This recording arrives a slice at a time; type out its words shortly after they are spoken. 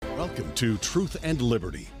Welcome to Truth and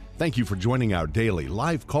Liberty. Thank you for joining our daily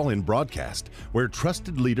live call-in broadcast, where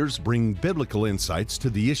trusted leaders bring biblical insights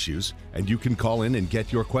to the issues, and you can call in and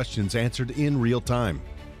get your questions answered in real time.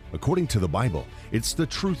 According to the Bible, it's the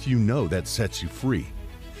truth you know that sets you free.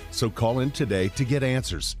 So call in today to get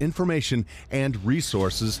answers, information, and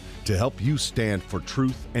resources to help you stand for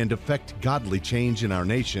truth and effect godly change in our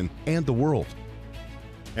nation and the world.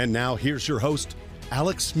 And now here's your host,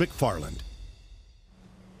 Alex McFarland.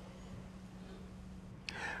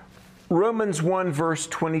 Romans 1 verse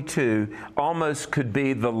 22 almost could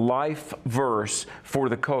be the life verse for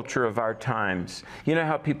the culture of our times. You know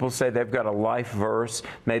how people say they've got a life verse?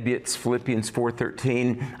 Maybe it's Philippians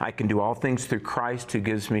 4:13, I can do all things through Christ who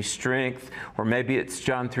gives me strength. Or maybe it's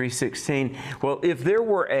John 3:16. Well, if there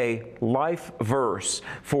were a life verse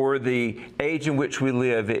for the age in which we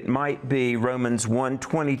live, it might be Romans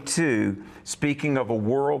 1:22, speaking of a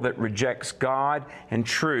world that rejects God and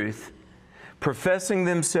truth. Professing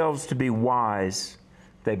themselves to be wise,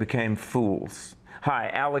 they became fools.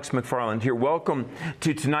 Hi, Alex McFarland here. Welcome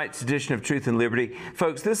to tonight's edition of Truth and Liberty.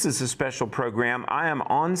 Folks, this is a special program. I am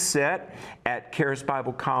on set at Charis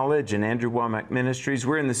Bible College and Andrew Womack Ministries.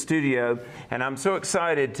 We're in the studio, and I'm so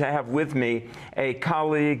excited to have with me a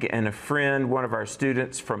colleague and a friend, one of our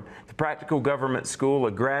students from the Practical Government School,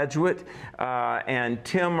 a graduate, and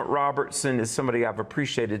Tim Robertson is somebody I've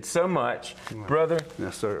appreciated so much. Brother,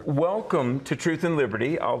 yes, sir. Welcome to Truth and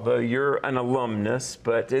Liberty, although you're an alumnus,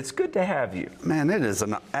 but it's good to have you. Man, it is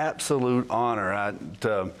an absolute honor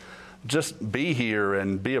to just be here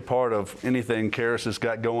and be a part of anything Charis has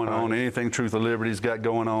got going on, anything Truth and Liberty's got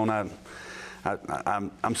going on.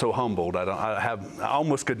 I'm so humbled. I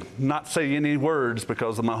almost could not say any words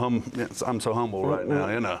because of I'm so humble right now.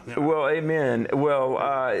 You know. Well, amen. Well,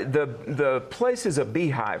 the place is a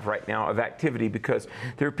beehive right now of activity because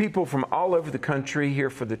there are people from all over the country here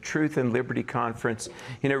for the Truth and Liberty Conference.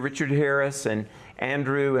 You know, Richard Harris and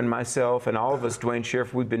Andrew and myself and all of us, Dwayne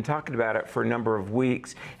Sheriff, we've been talking about it for a number of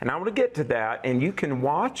weeks. And I want to get to that, and you can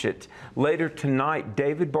watch it later tonight.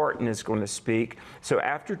 David Barton is going to speak. So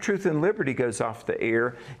after Truth and Liberty goes off the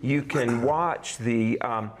air, you can watch the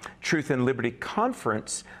Truth and Liberty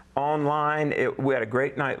Conference online. We had a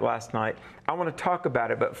great night last night. I want to talk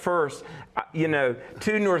about it, but first, you know,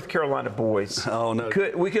 two North Carolina boys. Oh, no.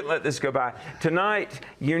 We couldn't let this go by. Tonight,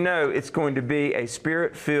 you know, it's going to be a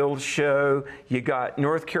spirit-filled show. You got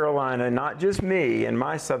North Carolina, not just me and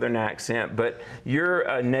my southern accent, but you're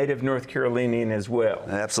a native North Carolinian as well.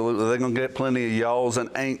 Absolutely. They're going to get plenty of y'alls and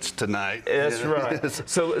ain'ts tonight. That's right.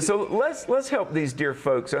 So let's help these dear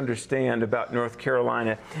folks understand about North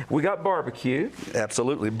Carolina. We got barbecue.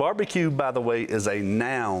 Absolutely. Barbecue, by the way, is a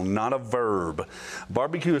noun, not a verb.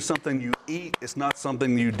 Barbecue is something you eat. It's not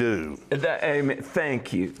something you do. Amen.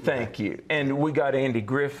 Thank you. And we got Andy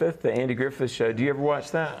Griffith, the Andy Griffith Show. Do you ever watch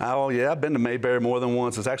that? Oh, yeah. I've been to Mayberry more than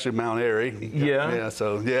once. It's actually Mount Airy. Yeah. Yeah,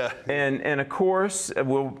 so, yeah. And of course,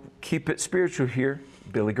 we'll keep it spiritual here,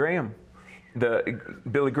 Billy Graham.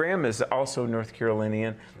 Billy Graham is also North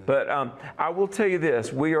Carolinian, but I will tell you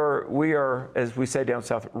this: we are, as we say down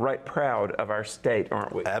south, right proud of our state,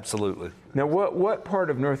 aren't we? Absolutely. Now, what part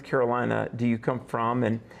of North Carolina do you come from,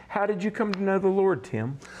 and how did you come to know the Lord,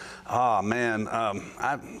 Tim? Oh, man,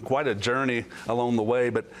 quite a journey along the way,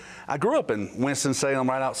 but I grew up in Winston-Salem,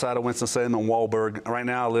 right outside of Winston-Salem and Walburg. Right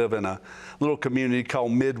now I live in a little community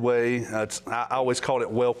called Midway. I always called it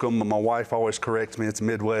Welcome. My wife always corrects me. It's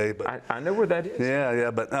Midway. But I know where that is. Yeah,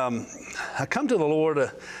 but I come to the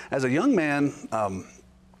Lord as a young man.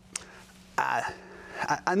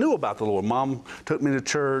 I knew about the Lord. Mom took me to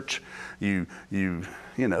church, you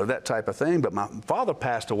know, that type of thing. But my father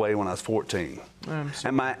passed away when I was 14.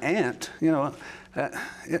 And my aunt, you know,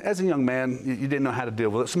 as a young man, you didn't know how to deal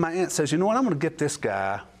with it. So my aunt says, you know what, I'm going to get this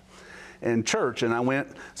guy in church. And I went,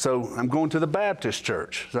 so I'm going to the Baptist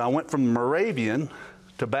church. So I went from Moravian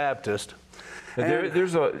to Baptist.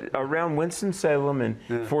 There's around Winston-Salem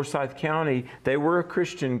and Forsyth County, they were a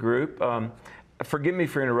Christian group. Forgive me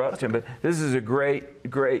for interrupting, but this is a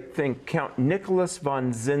great thing. Count Nicholas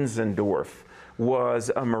von Zinzendorf was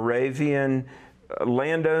a Moravian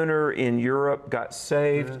landowner in Europe, got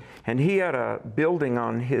saved, and he had a building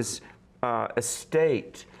on his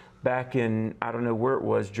estate back in, I don't know where it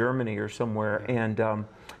was, Germany or somewhere, and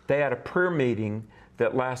they had a prayer meeting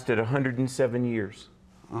that lasted 107 years.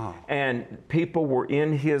 Oh. And people were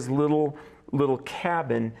in his little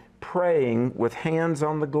cabin praying with hands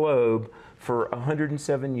on the globe for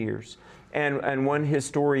 107 years. And one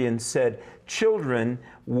historian said children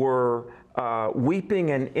were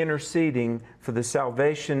weeping and interceding for the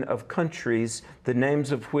salvation of countries, the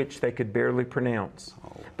names of which they could barely pronounce.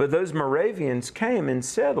 But those Moravians came and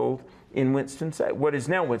settled in Winston-Salem, what is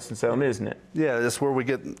now Winston-Salem, isn't it? Yeah, that's where we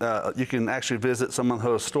get, you can actually visit some of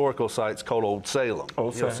the historical sites called Old Salem.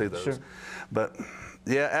 Old Salem, you'll see those. sure. But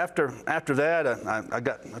yeah, after that,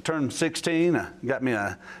 I turned 16. I got me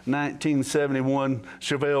a 1971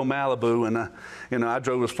 Chevelle Malibu, and I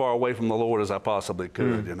drove as far away from the Lord as I possibly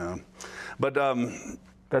could, you know. But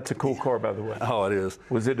that's a cool car, by the way. Oh, it is.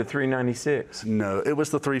 Was it a 396? No, it was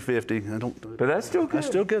the 350. But that's still good. That's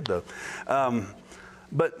still good though.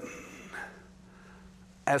 But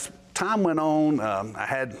as time went on,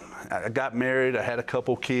 I got married. I had a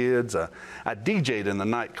couple kids. I DJ'd in the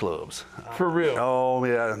nightclubs. For real? Oh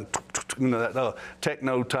yeah, you know that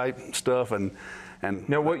techno type stuff and.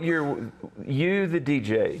 Now, what year? You, the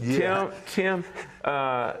DJ, Yeah. Tim,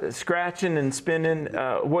 scratching and spinning.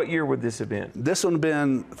 What year would this have been? This would have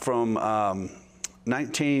been from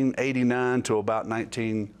 1989 to about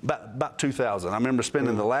 2000. I remember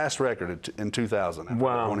spinning the last record in 2000. After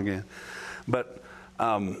Wow. Born Again, but.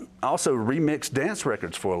 I also remix dance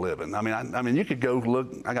records for a living. I mean, you could go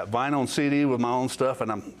look. I got vinyl and CD with my own stuff,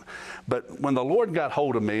 but when the Lord got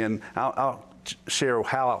hold of me, and I'll share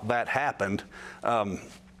how that happened.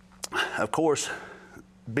 Of course,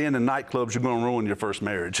 being in nightclubs, you're going to ruin your first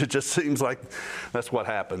marriage. It just seems like that's what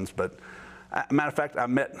happens. But matter of fact, I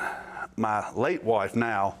met my late wife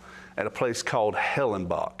now at a place called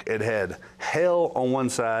Hellenbach. It had hell on one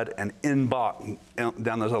side and in Bach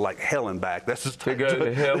down there, like hell and back. That's just to go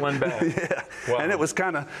to hell and back. Yeah, wow. And it was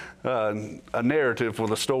kind of a narrative for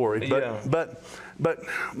the story. But, yeah. but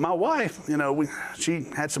my wife, you know, she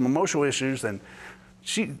had some emotional issues, and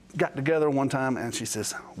she got together one time and she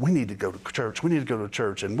says, "We need to go to church. We need to go to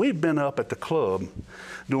church." And we've been up at the club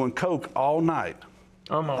doing coke all night.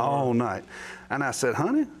 All night. And I said,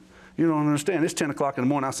 "Honey, you don't understand. It's 10 o'clock in the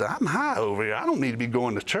morning." I said, "I'm high over here. I don't need to be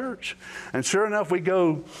going to church." And sure enough, we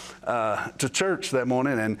go to church that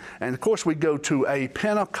morning. And of course, we go to a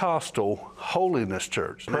Pentecostal holiness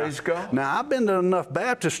church. Praise God. Now, I've been to enough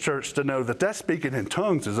Baptist church to know that speaking in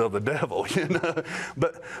tongues is of the devil, you know.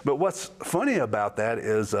 But what's funny about that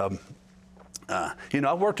is, you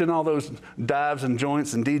know, I've worked in all those dives and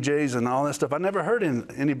joints and DJs and all that stuff. I never heard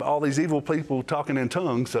all these evil people talking in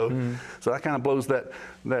tongues, so that kind of blows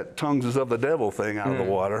that tongues is of the devil thing out of the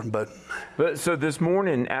water. But so this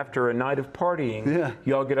morning, after a night of partying, Yeah.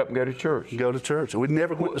 y'all get up and go to church. Go to church. We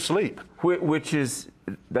never went to sleep.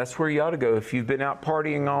 That's where you ought to go. If you've been out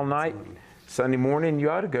partying all night, Sunday morning, you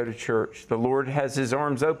ought to go to church. The Lord has His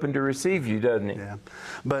arms open to receive you, doesn't He? Yeah,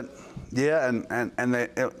 but yeah, and the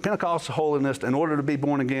Pentecostal holiness, in order to be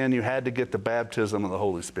born again, you had to get the baptism of the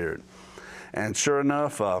Holy Spirit. And sure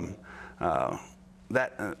enough, I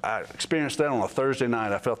experienced that on a Thursday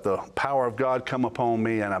night. I felt the power of God come upon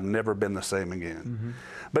me, and I've never been the same again. Mm-hmm.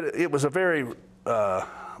 But it was a very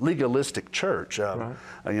legalistic church. Right.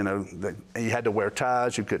 You know, you had to wear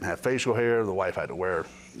ties. You couldn't have facial hair. The wife had to wear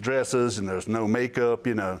dresses, and there's no makeup,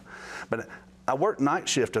 you know. But I worked night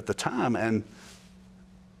shift at the time, and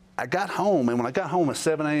I got home, and when I got home at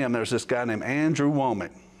 7 a.m., there's this guy named Andrew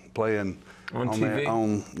Womack playing on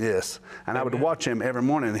TV. Yes, and I would watch him every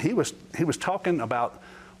morning. And he was talking about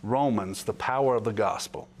Romans, the power of the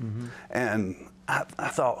gospel, and I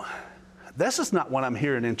thought, this is not what I'm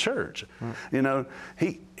hearing in church. You know,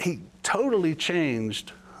 he totally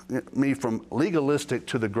changed me from legalistic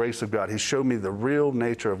to the grace of God. He showed me the real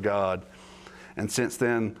nature of God, and since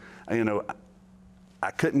then, you know, I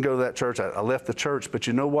couldn't go to that church. I left the church, but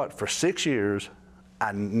you know what? For 6 years,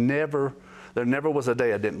 there never was a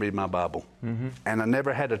day I didn't read my Bible, and I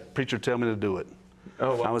never had a preacher tell me to do it.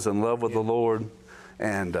 Oh, wow. I was in love with the Lord,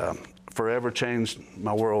 and forever changed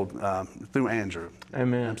my world through Andrew.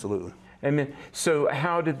 Amen. Absolutely. Amen. So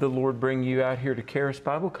how did the Lord bring you out here to Charis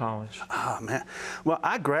Bible College? Oh, man. Well,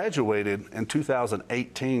 I graduated in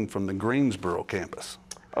 2018 from the Greensboro campus.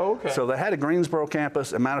 Oh, okay. So they had a Greensboro campus.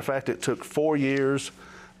 As a matter of fact, it took 4 years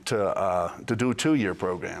to do a 2-year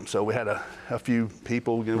program. So we had a few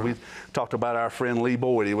people. You know, we talked about our friend Lee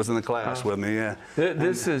Boyd. He was in the class with me. Yeah.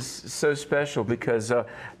 This is so special because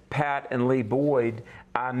Pat and Lee Boyd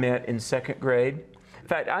I met in 2nd grade. In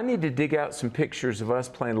fact, I need to dig out some pictures of us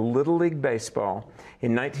playing Little League Baseball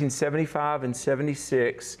in 1975 and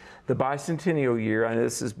 76, the bicentennial year. I know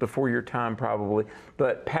this is before your time probably,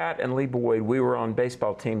 but Pat and Lee Boyd, we were on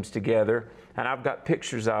baseball teams together, and I've got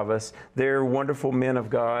pictures of us. They're wonderful men of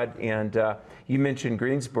God, and you mentioned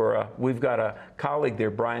Greensboro. We've got a colleague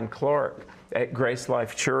there, Brian Clark, at Grace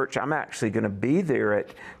Life Church. I'm actually going to be there at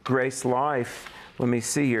Grace Life Let me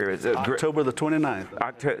see here. It's October the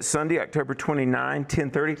 29th. Sunday, October 29,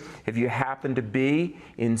 10:30. If you happen to be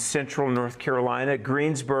in central North Carolina,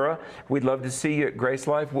 Greensboro, we'd love to see you at Grace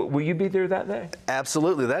Life. Will you be there that day?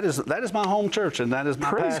 Absolutely. That is my home church, and that is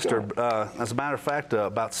my Praise pastor. God. As a matter of fact,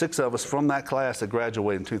 about 6 of us from that class that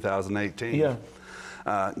graduated in 2018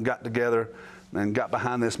 got together and got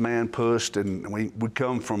behind this man, pushed, and we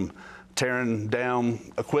come from tearing down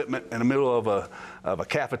equipment in the middle of a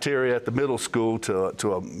cafeteria at the middle school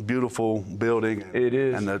to a beautiful building. It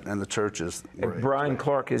is. And the church is great. Brian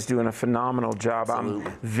Clark is doing a phenomenal job. Absolutely.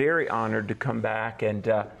 I'm very honored to come back, and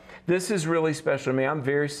this is really special to me. I'm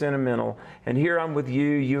very sentimental, and here I'm with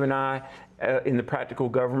you and I in the Practical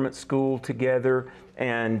Government School together,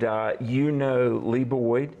 and you know Lee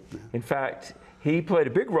Boyd. In fact, he played a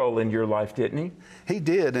big role in your life, didn't he? He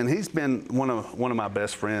did, and he's been one of my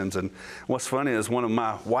best friends. And what's funny is one of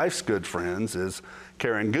my wife's good friends is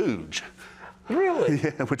Karen Googe. Really?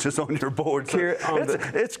 Yeah, which is on your board. So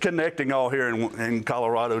it's connecting all here in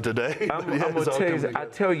Colorado today. I'm going to tell you, I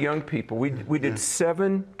tell young people, we did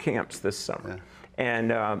 7 camps this summer. Yeah.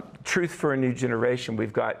 And Truth for a New Generation,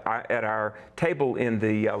 we've got at our table in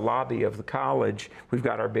the lobby of the college, we've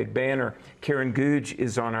got our big banner. Karen Googe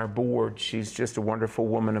is on our board. She's just a wonderful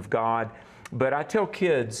woman of God. But I tell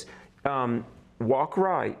kids, walk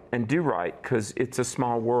right and do right, because it's a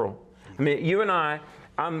small world. I mean, you and I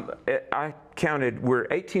counted, we're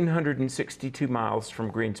 1,862 miles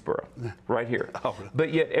from Greensboro, right here. Oh, really?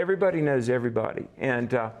 But yet everybody knows everybody.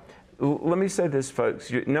 And let me say this,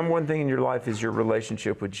 folks. Number one thing in your life is your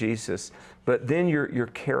relationship with Jesus, but then your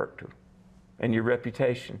character and your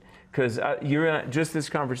reputation. Because you're in just this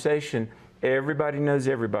conversation, everybody knows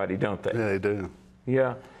everybody, don't they? Yeah, they do.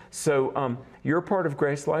 Yeah. So you're a part of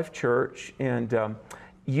Grace Life Church, and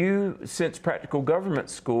you, since Practical Government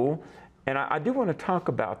School, and I do want to talk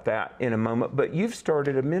about that in a moment, but you've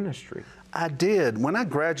started a ministry. I did. When I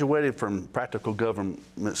graduated from Practical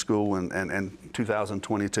Government School in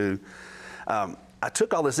 2022, I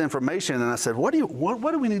took all this information and I said, what do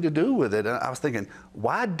we need to do with it? And I was thinking,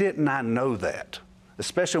 why didn't I know that?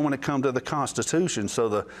 Especially when it comes to the Constitution. So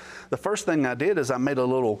the first thing I did is I made a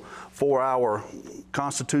little 4-hour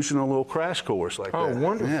constitutional little crash course like that. Oh,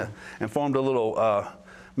 wonderful. Yeah, and formed a little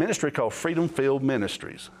ministry called Freedom Field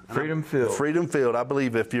Ministries. Freedom Field. Freedom Field. I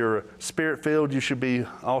believe if you're Spirit filled, you should be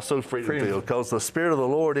also Freedom Field, because the Spirit of the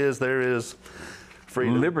Lord there is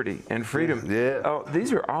freedom. Liberty and freedom. Yeah. Oh,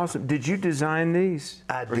 these are awesome. Did you design these?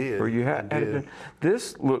 I did. Or you had I did. it done?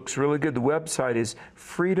 This looks really good. The website is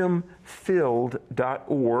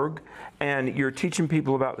freedomfilled.org, and you're teaching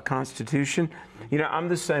people about the Constitution. You know, I'm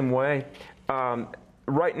the same way.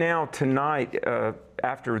 Right now, tonight,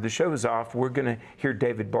 after the show is off, we're going to hear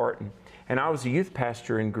David Barton. And I was a youth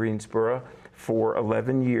pastor in Greensboro for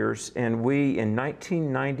 11 years, and we, in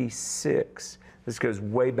 1996, this goes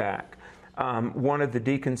way back, one of the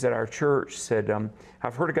deacons at our church said,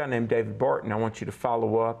 I've heard a guy named David Barton. I want you to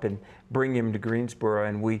follow up and bring him to Greensboro.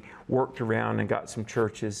 And we worked around and got some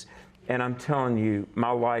churches. And I'm telling you,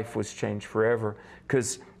 my life was changed forever,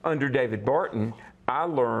 because under David Barton, I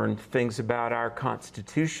learned things about our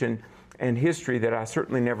Constitution and history that I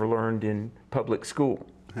certainly never learned in public school.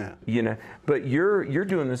 Yeah. You know, but you're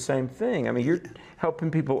doing the same thing. I mean, you're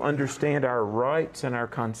helping people understand our rights and our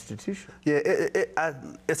Constitution. Yeah,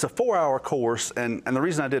 it's a 4-hour course, and the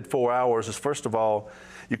reason I did 4 hours is, first of all,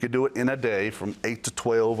 you could do it in a day from 8 to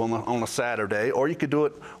 12 on a Saturday, or you could do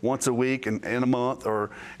it once a week in a month,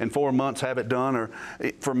 or in 4 months have it done, or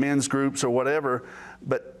for men's groups or whatever.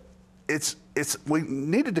 But we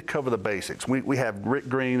needed to cover the basics. We have Rick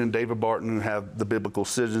Green and David Barton who have the biblical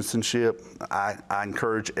citizenship. I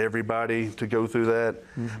encourage everybody to go through that,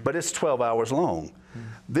 but it's 12 hours long.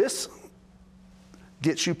 This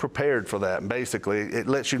gets you prepared for that. Basically, it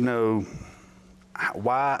lets you know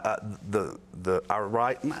why our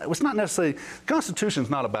right. It's not necessarily, the Constitution's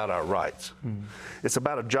not about our rights. It's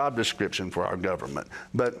about a job description for our government.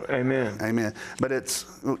 But amen. But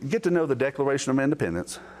you get to know the Declaration of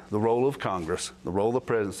Independence, the role of Congress, the role of the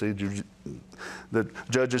presidency, the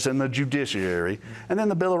judges and the judiciary, and then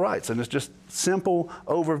the Bill of Rights. And it's just simple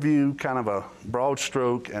overview, kind of a broad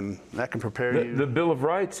stroke, and that can prepare you. The Bill of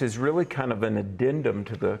Rights is really kind of an addendum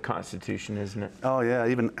to the Constitution, isn't it? Oh yeah,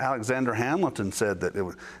 even Alexander Hamilton said that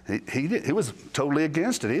he was totally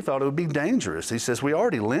against it. He thought it would be dangerous. He says, we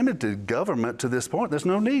already limited government to this point. There's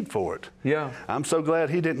no need for it. Yeah. I'm so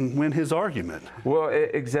glad he didn't win his argument. Well,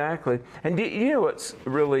 exactly. And you know what's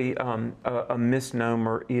really a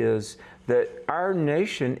misnomer is that our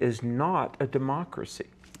nation is not a democracy.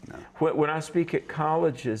 When I speak at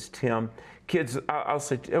colleges, Tim, kids, I'll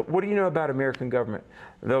say, what do you know about American government?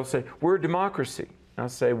 They'll say, we're a democracy. I'll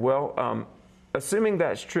say, well, assuming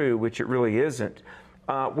that's true, which it really isn't,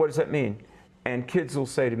 what does that mean? And kids will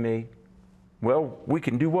say to me, well, we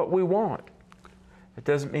can do what we want. It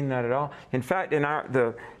doesn't mean that at all. In fact, in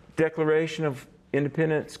the Declaration of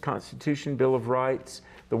Independence, Constitution, Bill of Rights,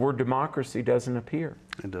 the word democracy doesn't appear.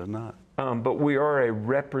 It does not. But we are a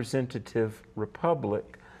representative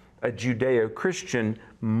republic, a Judeo-Christian,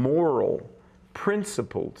 moral,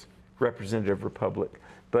 principled representative republic.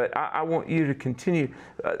 But I want you to continue.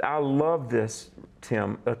 I love this,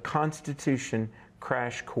 Tim, a Constitution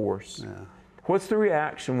crash course. Yeah. What's the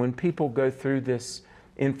reaction when people go through this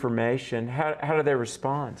information? How do they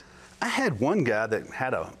respond? I had one guy that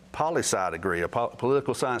had a poli-sci degree, a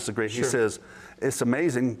political science degree. Sure. He says, it's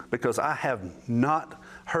amazing because I have not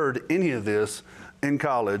heard any of this in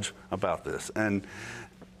college about this. And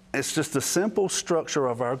it's just the simple structure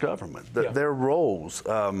of our government, their roles,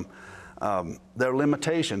 their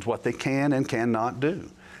limitations, what they can and cannot do.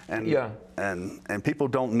 And people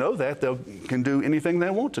don't know that. They can do anything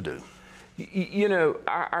they want to do. You know,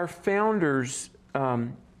 our founders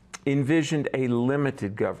envisioned a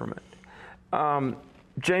limited government.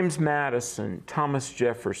 James Madison, Thomas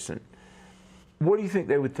Jefferson, what do you think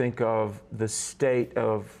they would think of the state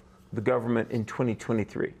of the government in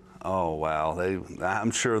 2023? Oh, wow.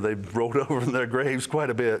 I'm sure they rolled over in their graves quite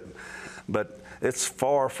a bit. But it's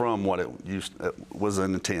far from what it was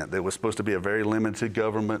an intent. It was supposed to be a very limited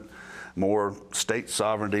government, more state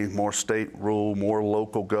sovereignty, more state rule, more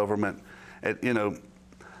local government.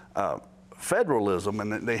 Federalism,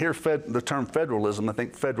 and they hear the term federalism, I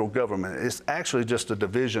think federal government is actually just a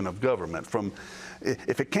division of government.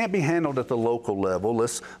 If it can't be handled at the local level,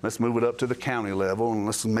 let's move it up to the county level, and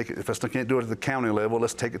let's make it, if I can't do it at the county level,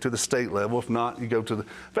 let's take it to the state level. If not, you go to the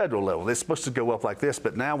federal level. It's supposed to go up like this,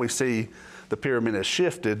 but now we see the pyramid has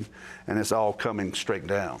shifted and it's all coming straight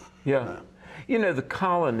down. Yeah. You know, the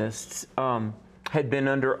colonists had been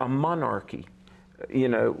under a monarchy,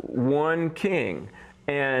 one king.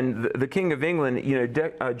 And the King of England,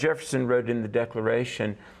 Jefferson wrote in the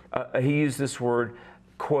Declaration, he used this word,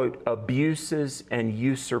 quote, abuses and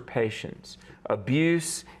usurpations.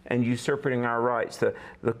 Abuse and usurping our rights. The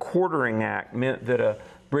Quartering Act meant that a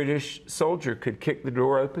British soldier could kick the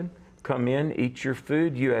door open, come in, eat your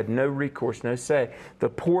food. You had no recourse, no say. The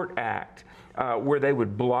Port Act, where they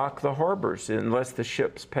would block the harbors unless the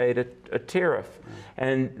ships paid a tariff.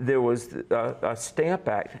 And there was a Stamp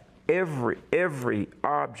Act. Every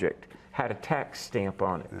object had a tax stamp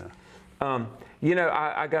on it. Yeah.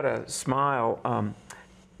 I got a smile.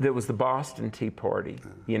 There was the Boston Tea Party,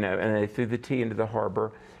 and they threw the tea into the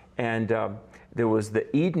harbor. And there was the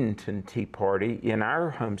Edenton Tea Party in our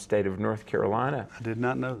home state of North Carolina. I did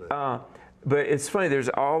not know that. But it's funny, there's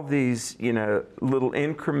all these, little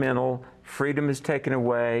incremental, freedom is taken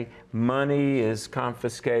away, money is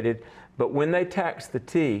confiscated. But when they tax the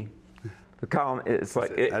tea, the colony, it's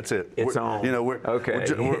like that's it. It's on.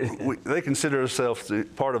 They consider themselves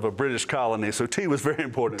part of a British colony, so tea was very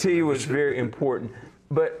important. Tea was very important.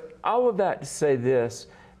 But all of that to say this: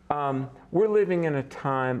 we're living in a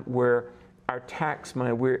time where our tax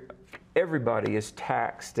money, everybody is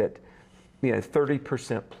taxed at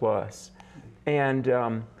 30% plus,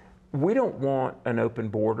 and we don't want an open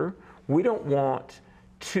border. We don't want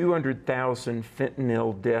 200,000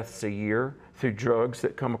 fentanyl deaths a year through drugs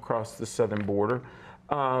that come across the southern border.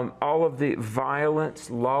 All of the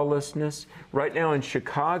violence, lawlessness. Right now in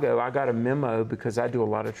Chicago, I got a memo because I do a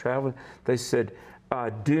lot of traveling. They said,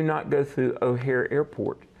 do not go through O'Hare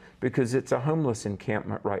Airport because it's a homeless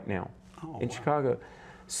encampment right now in Chicago.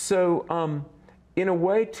 So in a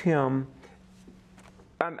way, Tim,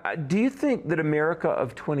 do you think that America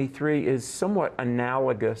of 23 is somewhat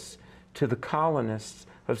analogous to the colonists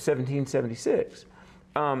of 1776?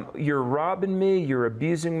 You're robbing me, you're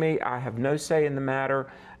abusing me, I have no say in the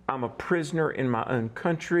matter, I'm a prisoner in my own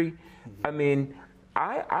country. I mean,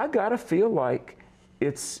 I gotta feel like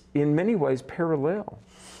it's in many ways parallel.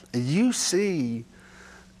 You see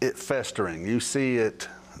it festering, you see it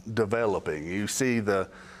developing, you see the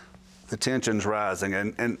tensions rising,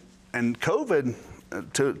 and COVID,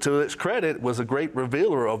 to its credit, was a great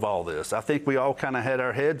revealer of all this. I think we all kind of had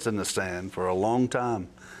our heads in the sand for a long time.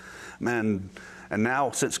 And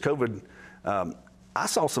now, since COVID, I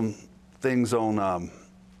saw some things on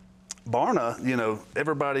Barna,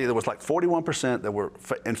 everybody, there was like 41% that were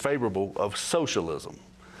in favorable of socialism.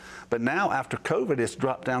 But now, after COVID, it's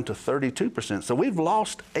dropped down to 32%. So we've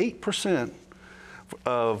lost 8%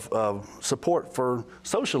 of support for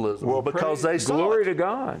socialism. Well, because they saw it. Glory to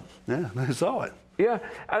God. Yeah, they saw it. Yeah,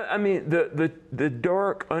 I mean, the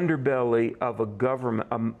dark underbelly of a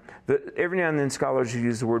government, every now and then scholars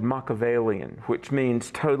use the word Machiavellian, which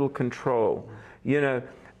means total control. You know,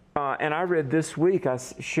 and I read this week, I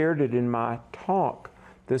shared it in my talk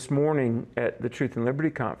this morning at the Truth and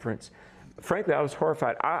Liberty Conference. Frankly, I was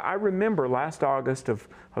horrified. I remember last August of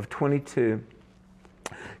 22,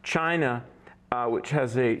 China, which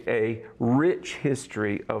has a rich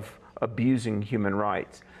history of abusing human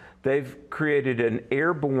rights, they've created an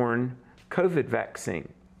airborne COVID vaccine,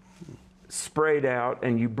 sprayed out,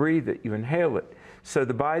 and you breathe it, you inhale it. So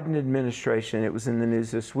the Biden administration, it was in the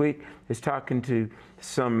news this week, is talking to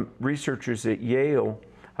some researchers at Yale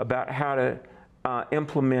about how to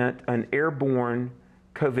implement an airborne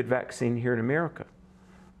COVID vaccine here in America.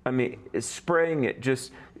 I mean, spraying it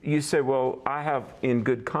just, you say, well, I have in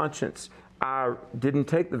good conscience, I didn't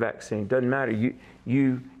take the vaccine. Doesn't matter.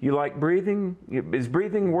 You like breathing? Is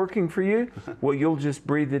breathing working for you? Well, you'll just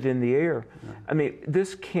breathe it in the air. I mean,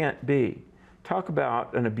 this can't be. Talk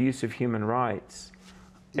about an abuse of human rights.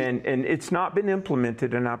 And it's not been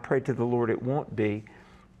implemented, and I pray to the Lord it won't be.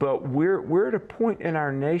 But we're at a point in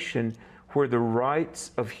our nation where the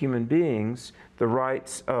rights of human beings, the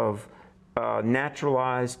rights of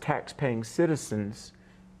naturalized tax-paying citizens,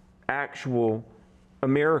 actual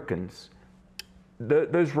Americans,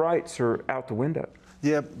 those rights are out the window.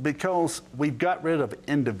 Yeah, because we've got rid of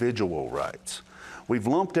individual rights. We've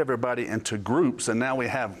lumped everybody into groups, and now we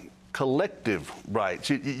have collective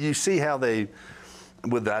rights. You see how they,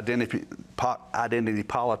 with identity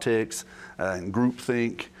politics and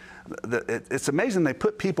groupthink, it's amazing they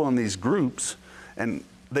put people in these groups, and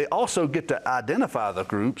they also get to identify the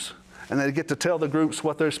groups, and they get to tell the groups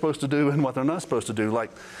what they're supposed to do and what they're not supposed to do.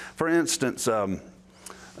 Like, for instance,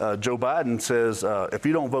 Joe Biden says, if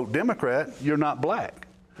you don't vote Democrat, you're not black.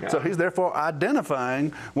 Yeah. So he's therefore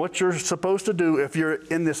identifying what you're supposed to do if you're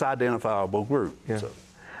in this identifiable group. Yeah. So.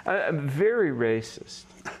 Very racist.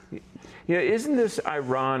 You know, isn't this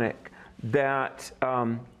ironic that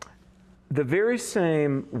the very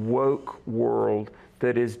same woke world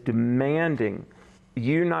that is demanding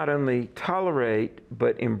you not only tolerate,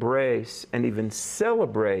 but embrace and even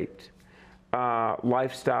celebrate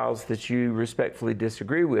lifestyles that you respectfully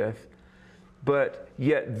disagree with, but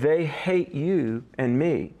yet they hate you and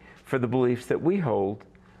me for the beliefs that we hold.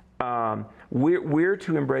 We're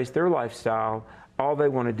to embrace their lifestyle. All they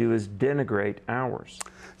want to do is denigrate ours.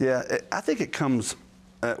 Yeah, I think it comes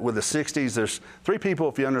with the 60s. There's three people,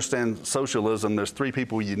 if you understand socialism, there's three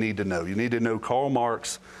people you need to know. You need to know Karl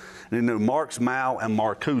Marx, you need to know Marx, Mao, and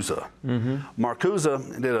Marcuse.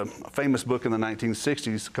 Marcuse did a famous book in the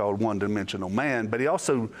 1960s called One Dimensional Man, but he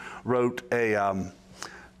also wrote a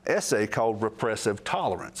essay called Repressive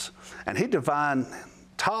Tolerance. And he defined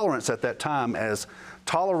tolerance at that time as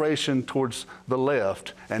toleration towards the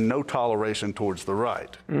left and no toleration towards the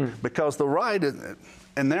right. Because the right,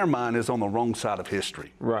 in their mind, is on the wrong side of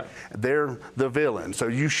history. Right. They're the villain. So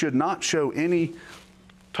you should not show any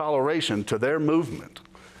toleration to their movement.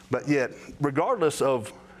 But yet, regardless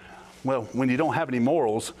of, well, when you don't have any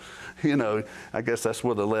morals, you know, I guess that's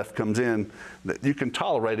where the left comes in, that you can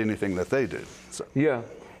tolerate anything that they do. So. Yeah.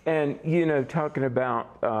 And, you know, talking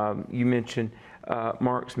about, you mentioned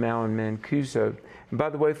Marx, Mao, and Marcuse. And by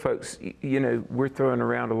the way, folks, you know, we're throwing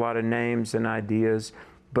around a lot of names and ideas,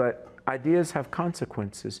 but ideas have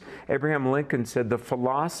consequences. Abraham Lincoln said the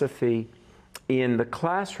philosophy in the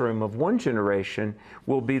classroom of one generation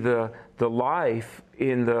will be the life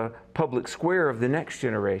in the public square of the next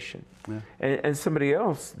generation. Yeah. And somebody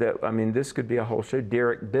else that, I mean, this could be a whole show,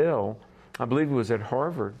 Derek Bell, I believe he was at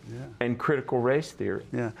Harvard, and critical race theory.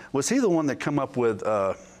 Yeah. Was he the one that come up with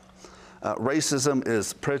racism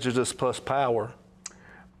is prejudice plus power?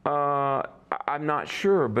 I'm not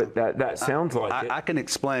sure, but that sounds like it. I can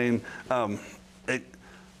explain.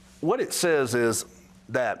 What it says is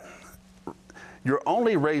that you're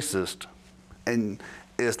only racist and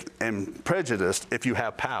prejudiced if you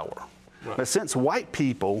have power. Right. But since white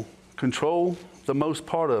people control the most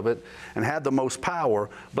part of it and have the most power,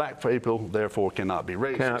 black people therefore cannot be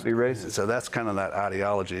racist. Cannot be racist. So that's kind of that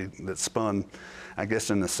ideology that spun, I guess,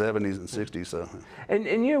 in the 70s and 60s. So. And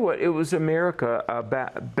you know what? It was America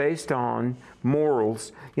based on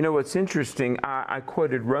morals. You know what's interesting? I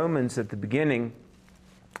quoted Romans at the beginning.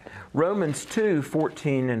 Romans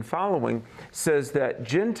 2:14 and following says that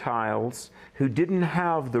Gentiles who didn't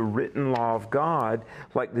have the written law of God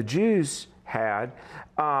like the Jews had,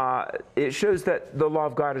 it shows that the law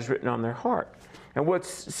of God is written on their heart. And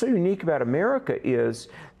what's so unique about America is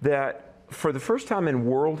that for the first time in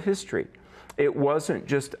world history, it wasn't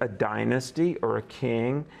just a dynasty or a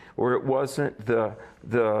king, or it wasn't the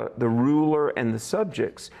ruler and the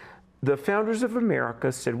subjects. The founders of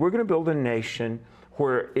America said, we're going to build a nation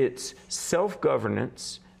where it's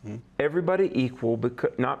self-governance, everybody equal,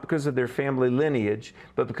 not because of their family lineage,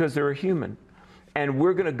 but because they're a human. And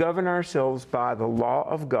we're going to govern ourselves by the law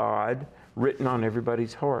of God written on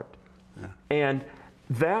everybody's heart. Yeah. And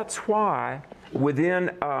that's why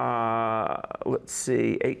within, let's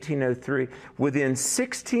see, 1803, within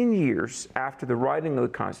 16 years after the writing of the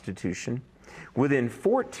Constitution, within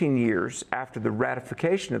 14 years after the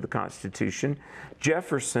ratification of the Constitution,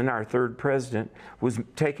 Jefferson, our third president, was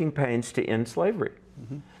taking pains to end slavery.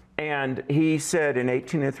 And he said in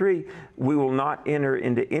 1803, we will not enter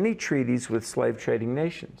into any treaties with slave trading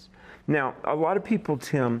nations. Now, a lot of people,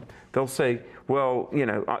 Tim, they'll say, well, you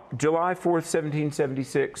know, July 4th,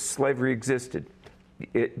 1776, slavery existed.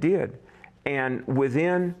 It did. And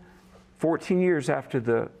within 14 years after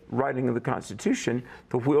the writing of the Constitution,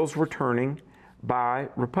 the wheels were turning by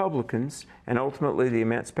Republicans, and ultimately the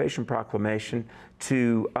Emancipation Proclamation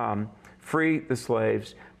to free the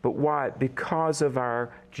slaves. But why? Because of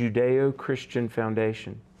our Judeo-Christian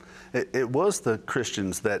foundation. It was the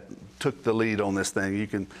Christians that took the lead on this thing. You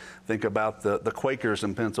can think about the Quakers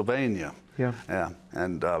in Pennsylvania. Yeah. Yeah.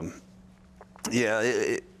 And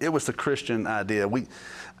it was the Christian idea.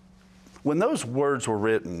 When those words were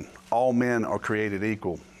written, all men are created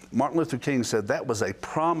equal, Martin Luther King said that was a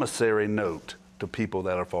promissory note to people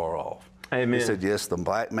that are far off. Amen. He said, yes, the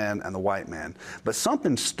black man and the white man. But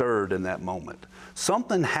something stirred in that moment.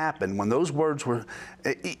 Something happened when those words were,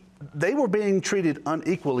 they were being treated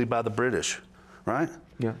unequally by the British, right?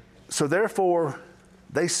 Yeah. So therefore,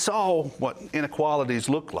 they saw what inequalities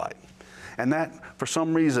looked like. And that, for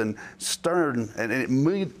some reason, stirred and it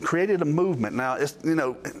created a movement. Now, it's, you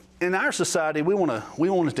know, in our society, we want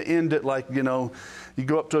it to end it like, you know, you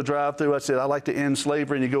go up to a drive-thru. I said, I like to end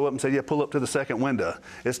slavery, and you go up and say, yeah, pull up to the second window.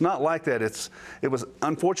 It's not like that. It was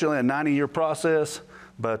unfortunately a 90-year process,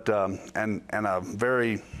 but and a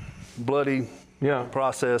very bloody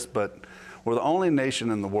process. But we're the only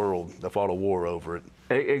nation in the world that fought a war over it.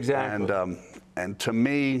 Exactly. And to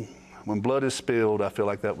me, when blood is spilled, I feel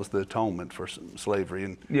like that was the atonement for slavery.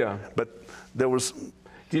 And but there was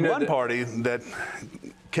one party that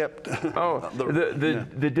kept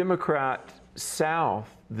the Democrat South,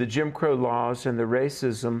 the Jim Crow laws and the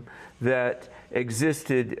racism that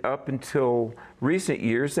existed up until recent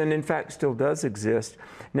years, and in fact still does exist.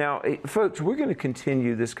 Now, folks, we're going to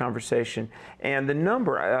continue this conversation, and the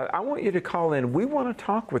number, I want you to call in. We want to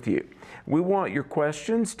talk with you. We want your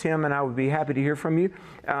questions. Tim and I would be happy to hear from you.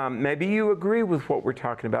 Maybe you agree with what we're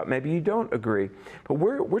talking about. Maybe you don't agree. But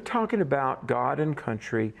we're talking about God and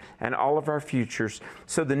country and all of our futures.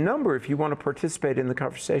 So the number, if you want to participate in the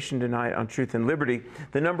conversation tonight on Truth and Liberty,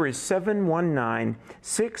 the number is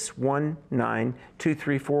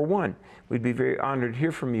 719-619-2341. We'd be very honored to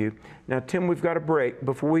hear from you. Now, Tim, we've got a break.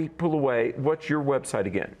 Before we pull away, what's your website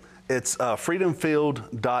again? It's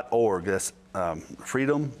freedomfield.org. That's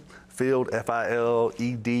freedomfield,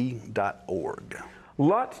 FILED.org. A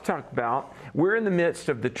lot to talk about. We're in the midst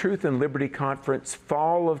of the Truth and Liberty Conference,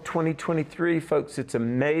 fall of 2023. Folks, it's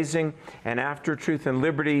amazing. And after Truth and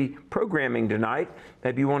Liberty programming tonight,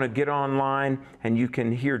 maybe you want to get online and you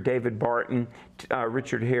can hear David Barton,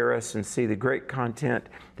 Richard Harris, and see the great content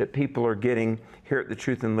that people are getting here at the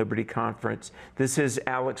Truth and Liberty Conference. This is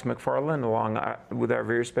Alex McFarland, along with our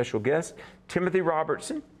very special guest, Timothy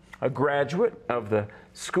Robertson, a graduate of the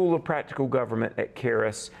School of Practical Government at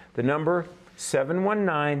Karis. The number,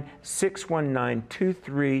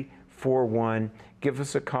 719-619-2341. Give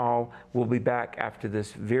us a call. We'll be back after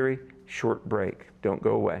this very short break. Don't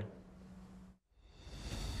go away.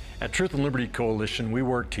 At Truth and Liberty Coalition, we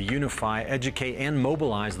work to unify, educate, and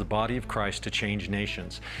mobilize the body of Christ to change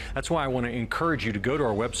nations. That's why I want to encourage you to go to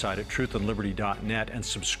our website at truthandliberty.net and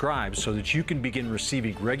subscribe so that you can begin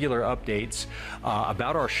receiving regular updates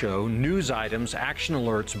about our show, news items, action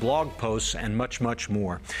alerts, blog posts, and much, much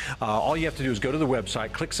more. All you have to do is go to the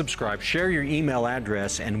website, click subscribe, share your email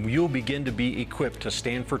address, and you'll begin to be equipped to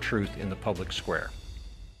stand for truth in the public square.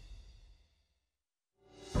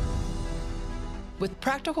 With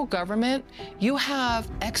practical government, you have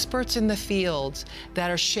experts in the field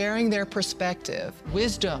that are sharing their perspective,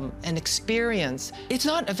 wisdom, and experience. It's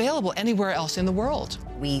not available anywhere else in the world.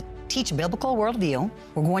 We teach a biblical worldview.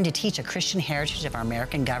 We're going to teach a Christian heritage of our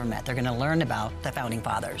American government. They're going to learn about the Founding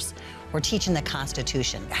Fathers. We're teaching the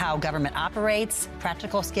Constitution, how government operates,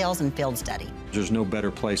 practical skills, and field study. There's no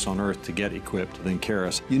better place on earth to get equipped than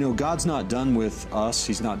Karis. You know, God's not done with us.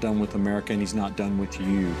 He's not done with America, and He's not done with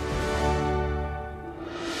you.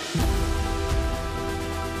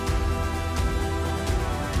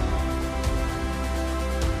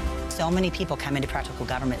 So many people come into practical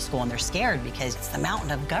government school and they're scared because it's the mountain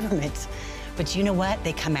of government. But you know what?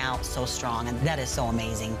 They come out so strong, and that is so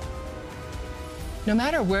amazing. No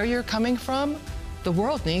matter where you're coming from, the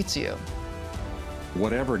world needs you.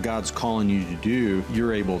 Whatever God's calling you to do,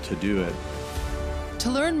 you're able to do it. To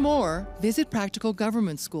learn more, visit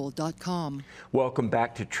practicalgovernmentschool.com. Welcome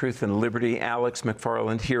back to Truth and Liberty. Alex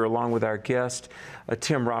McFarland here along with our guest,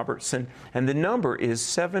 Tim Robertson. And the number is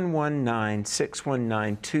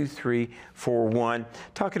 719-619-2341.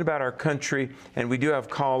 Talking about our country, and we do have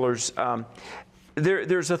callers.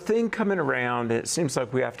 There's a thing coming around. It seems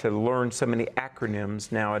like we have to learn so many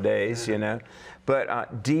acronyms nowadays, you know.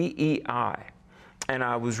 But DEI. And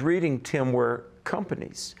I was reading, Tim, where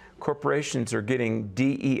corporations are getting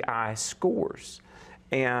DEI scores,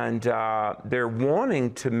 and they're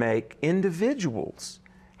wanting to make individuals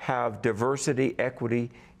have diversity,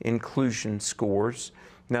 equity, inclusion scores.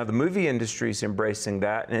 Now, the movie industry is embracing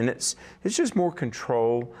that, and it's just more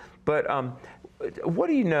control. But what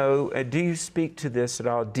do you know? Do you speak to this at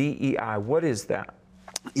all? DEI, what is that?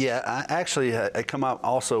 Yeah, I come out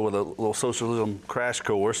also with a little socialism crash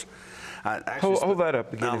course. Hold that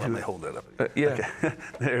up again. Let me hold that up. Yeah. Okay.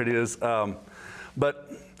 There it is.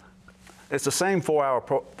 But it's the same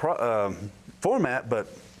 4-hour format, but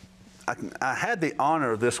I had the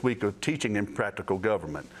honor this week of teaching in practical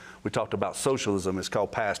government. We talked about socialism. It's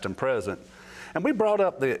called past and present. And we brought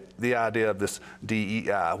up the idea of this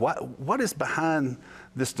DEI. What is behind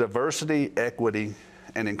this diversity, equity,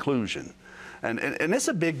 and inclusion? And it's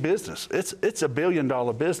a big business. It's $1 billion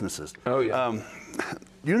businesses. Oh, yeah.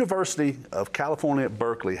 University of California at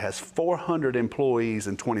Berkeley has 400 employees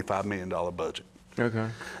and $25 million budget. Okay.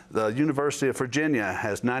 The University of Virginia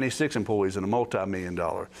has 96 employees and a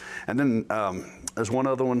multi-million-dollar. And then there's one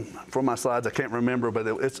other one from my slides I can't remember, but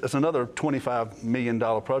it's another $25 million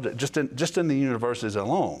project just in the universities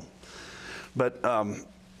alone. But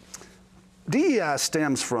DEI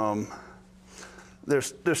stems from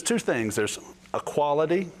there's two things. There's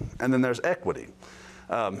equality and then there's equity.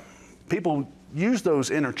 People use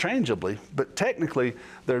those interchangeably, but technically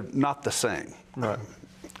they're not the same. Right.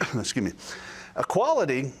 Excuse me.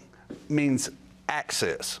 Equality means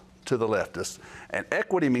access to the leftists, and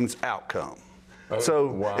equity means outcome. Oh, so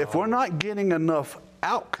wow. If we're not getting enough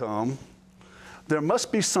outcome, there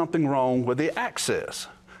must be something wrong with the access.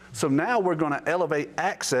 So now we're going to elevate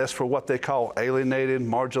access for what they call alienated,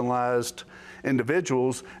 marginalized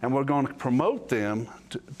individuals, and we're going to promote them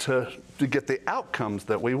to get the outcomes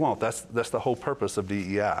that we want. That's the whole purpose of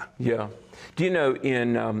DEI. Yeah. Do you know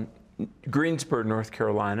in Greensboro, North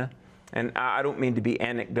Carolina, and I don't mean to be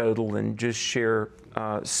anecdotal and just share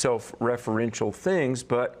self-referential things,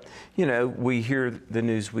 but, you know, we hear the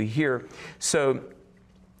news we hear. So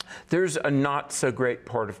there's a not-so-great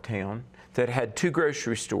part of town that had 2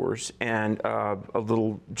 grocery stores and a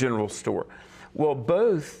little general store. Well,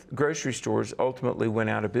 both grocery stores ultimately went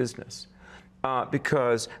out of business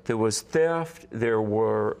because there was theft, there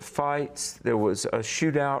were fights, there was a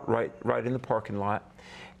shootout right in the parking lot.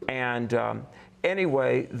 And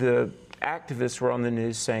anyway, the activists were on the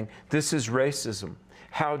news saying, this is racism.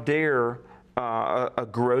 How dare a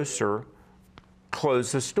grocer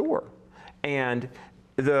close a store? And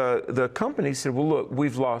the company said, well, look,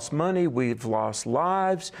 we've lost money, we've lost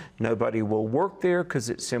lives, nobody will work there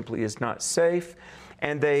because it simply is not safe.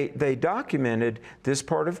 And they documented this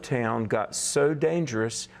part of town got so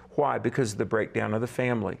dangerous. Why? Because of the breakdown of the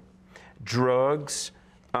family. Drugs,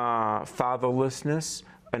 fatherlessness,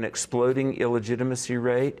 an exploding illegitimacy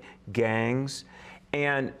rate, gangs.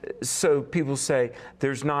 And so people say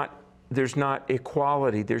there's not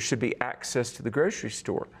equality, there should be access to the grocery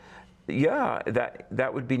store. Yeah,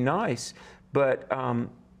 that would be nice, but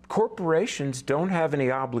corporations don't have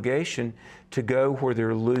any obligation to go where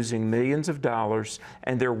they're losing millions of dollars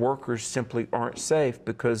and their workers simply aren't safe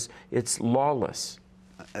because it's lawless.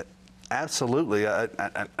 Absolutely. I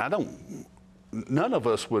don't. None of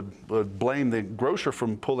us would blame the grocer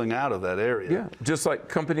from pulling out of that area. Yeah, just like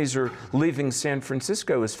companies are leaving San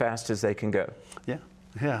Francisco as fast as they can go. Yeah,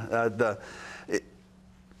 yeah.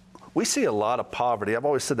 We see a lot of poverty. I've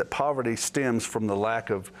always said that poverty stems from the lack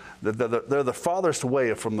of, they're the farthest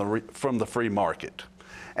away from the free market.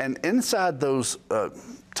 And inside those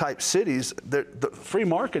type cities, the free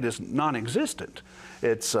market is non-existent.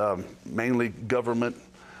 It's mainly government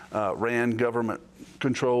ran, government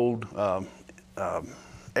controlled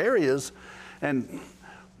areas, and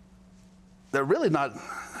they're really not,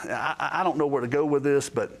 I don't know where to go with this,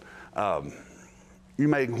 but you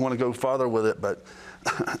may want to go farther with it, but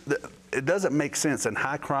it doesn't make sense in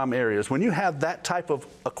high crime areas when you have that type of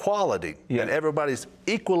equality and everybody's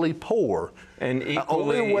equally poor and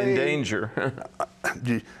equally in danger.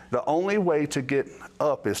 The only way to get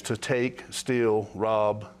up is to take, steal,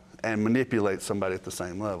 rob, and manipulate somebody at the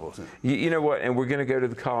same level. You know what? And we're going to go to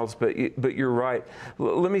the calls, but you're right.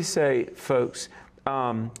 Let me say, folks,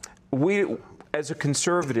 we, as a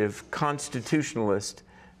conservative constitutionalist,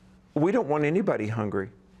 we don't want anybody hungry.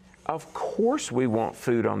 Of course we want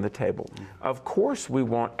food on the table. Of course we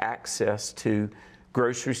want access to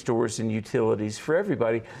grocery stores and utilities for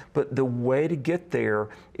everybody. But the way to get there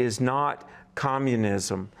is not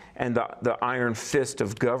communism and the iron fist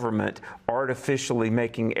of government artificially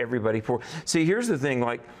making everybody poor. See, here's the thing,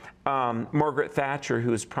 like Margaret Thatcher,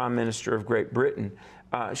 who was Prime Minister of Great Britain,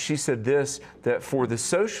 she said this, that for the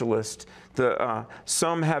socialist,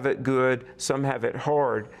 some have it good, some have it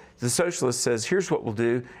hard. The socialist says, here's what we'll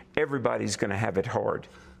do, everybody's going to have it hard.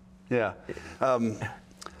 Yeah.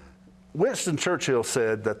 Winston Churchill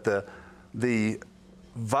said that the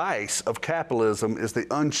vice of capitalism is the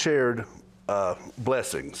unshared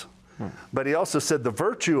blessings. But he also said the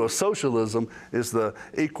virtue of socialism is the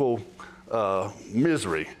equal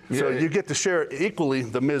misery. So you get to share equally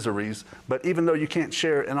the miseries, but even though you can't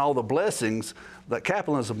share in all the blessings that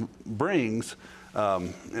capitalism brings, but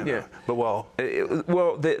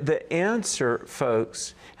the answer,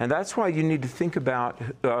 folks, and that's why you need to think about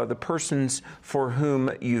the persons for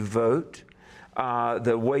whom you vote,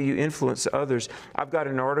 the way you influence others. I've got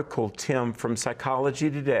an article, Tim, from Psychology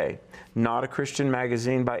Today, not a Christian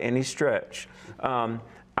magazine by any stretch.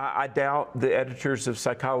 I doubt the editors of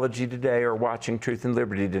Psychology Today are watching Truth and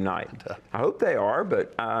Liberty tonight. I hope they are,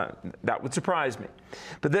 but that would surprise me.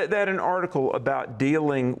 But they had an article about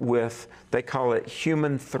dealing with, they call it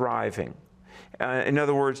human thriving. In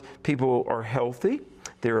other words, people are healthy,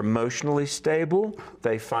 they're emotionally stable,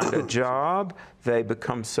 they find a job, they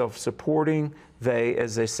become self-supporting, they,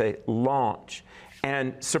 as they say, launch.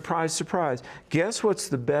 And surprise, surprise, guess what's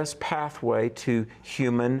the best pathway to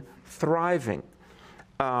human thriving?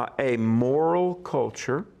 A moral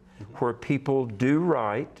culture where people do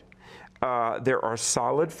right. There are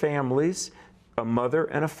solid families, a mother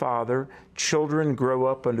and a father. Children grow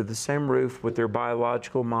up under the same roof with their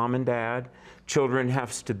biological mom and dad. Children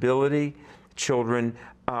have stability. Children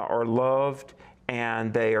are loved,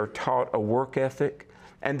 and they are taught a work ethic.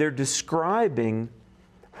 And they're describing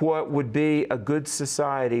what would be a good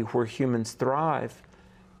society where humans thrive.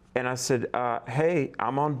 And I said, hey,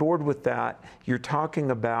 I'm on board with that. You're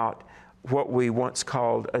talking about what we once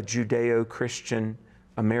called a Judeo-Christian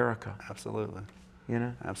America. Absolutely. You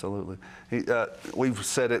know? Absolutely. We've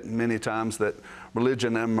said it many times that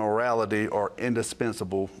religion and morality are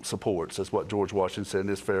indispensable supports. That's what George Washington said in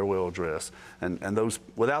his farewell address. And those,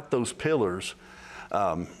 without those pillars,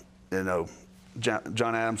 you know,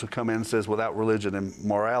 John Adams would come in and says, without religion and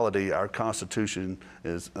morality, our Constitution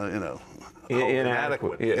is, you know,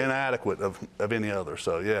 inadequate of any other.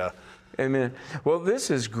 So, yeah. Amen. Well,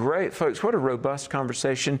 this is great, folks. What a robust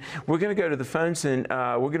conversation. We're going to go to the phones, and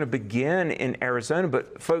we're going to begin in Arizona.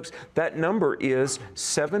 But, folks, that number is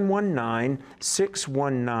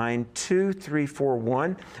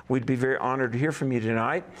 719-619-2341. We'd be very honored to hear from you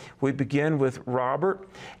tonight. We begin with Robert.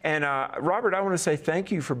 And, Robert, I want to say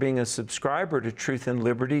thank you for being a subscriber to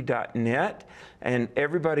truthandliberty.net. And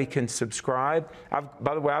everybody can subscribe.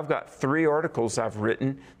 By the way, I've got 3 articles I've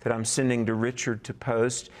written that I'm sending to Richard to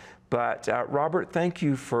post. But Robert, thank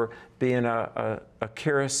you for being a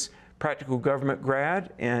Charis Practical Government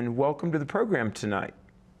grad, and welcome to the program tonight.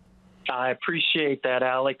 I appreciate that,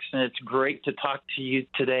 Alex, and it's great to talk to you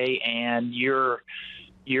today. And your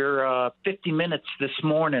 50 minutes this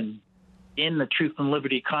morning in the Truth and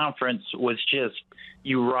Liberty Conference was just,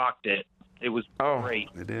 you rocked it. It was great.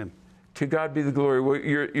 It did. To God be the glory. Well,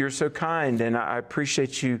 you're so kind, and I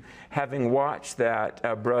appreciate you having watched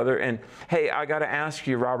that, brother. And hey, I got to ask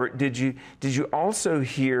you, Robert, did you also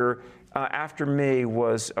hear after me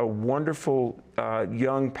was a wonderful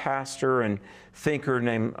young pastor and thinker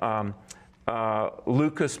named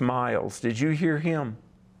Lucas Miles? Did you hear him?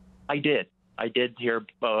 I did. I did hear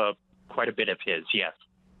quite a bit of his. Yes.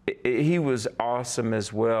 He was awesome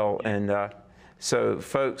as well, and. So,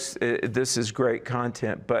 folks, this is great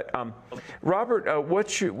content. But, Robert,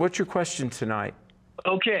 what's your question tonight?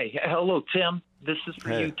 Okay. Hello, Tim. This is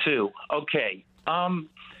for you, too. Okay.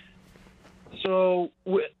 So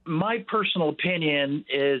my personal opinion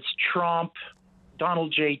is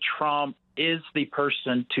Donald J. Trump, is the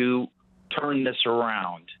person to turn this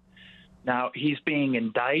around. Now, he's being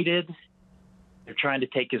indicted. They're trying to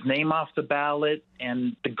take his name off the ballot,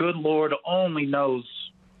 and the good Lord only knows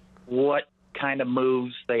what kind of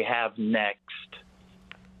moves they have next.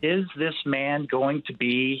 Is this man going to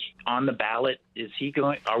be on the ballot?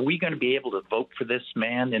 Are we going to be able to vote for this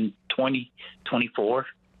man in 2024?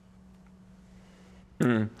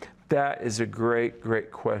 That is a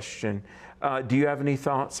great question. Do you have any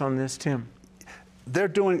thoughts on this, Tim? They're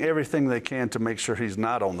doing everything they can to make sure he's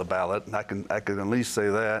not on the ballot. I can at least say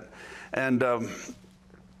that. And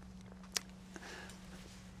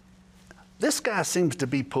this guy seems to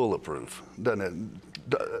be bulletproof, doesn't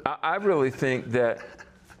it? I really think that,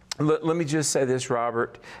 let me just say this,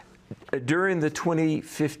 Robert. During the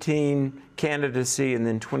 2015 candidacy and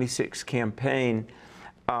then 26 campaign,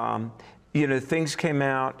 things came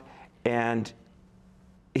out, and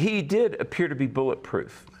he did appear to be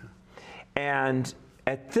bulletproof. And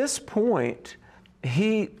at this point,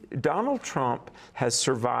 Donald Trump has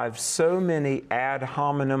survived so many ad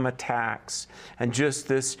hominem attacks and just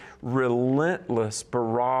this relentless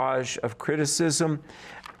barrage of criticism.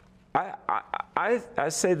 I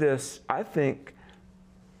say this, I think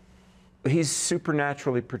he's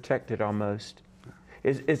supernaturally protected almost.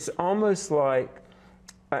 It's almost like,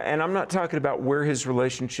 and I'm not talking about where his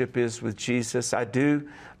relationship is with Jesus. I do.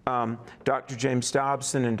 Dr. James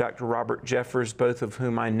Dobson and Dr. Robert Jeffers, both of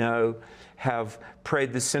whom I know, have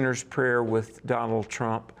prayed the sinner's prayer with Donald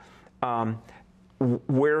Trump.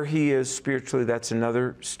 Where he is spiritually, that's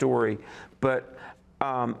another story. But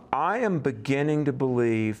I am beginning to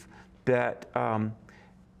believe that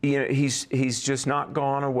he's just not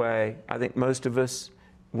gone away. I think most of us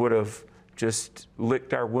would have just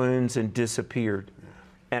licked our wounds and disappeared.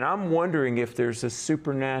 And I'm wondering if there's a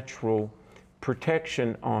supernatural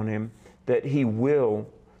protection on him that he will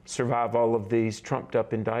survive all of these trumped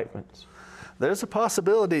up indictments. There's a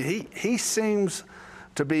possibility. He seems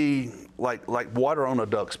to be like water on a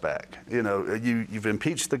duck's back. You've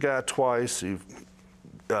impeached the guy twice. You've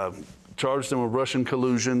charged him with Russian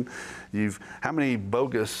collusion. How many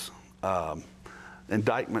bogus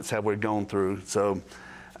indictments have we gone through? So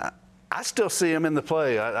I still see him in the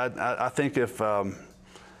play. I think if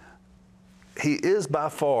he is by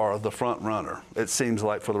far the front runner, it seems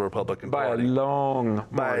like, for the Republican Party.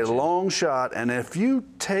 By a long shot. And if you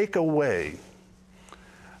take away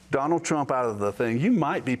Donald Trump out of the thing, you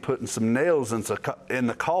might be putting some nails in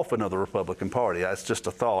the coffin of the Republican Party. That's just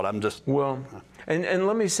a thought. Well, and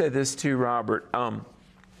let me say this too, Robert.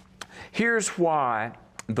 Here's why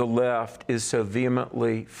the left is so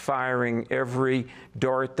vehemently firing every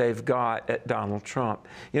dart they've got at Donald Trump.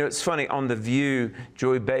 It's funny, on The View,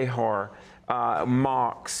 Joy Behar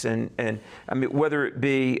mocks, and I mean, whether it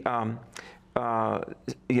be, Baldwin,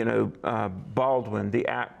 the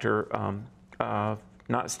actor,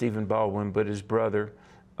 not Stephen Baldwin, but his brother,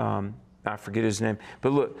 I forget his name.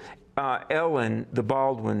 But look, Ellen, the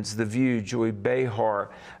Baldwins, The View, Joy Behar,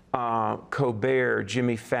 Colbert,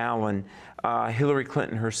 Jimmy Fallon, Hillary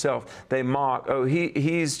Clinton herself, they mock,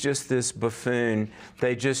 he's just this buffoon.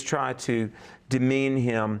 They just try to demean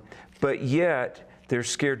him, but yet they're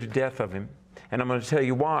scared to death of him. And I'm going to tell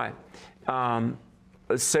you why.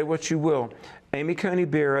 Say what you will. Amy Coney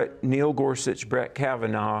Barrett, Neil Gorsuch, Brett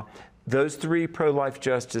Kavanaugh, those three pro-life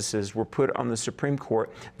justices were put on the Supreme Court.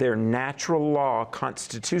 They're natural law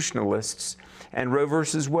constitutionalists, and Roe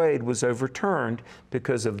versus Wade was overturned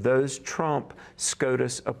because of those Trump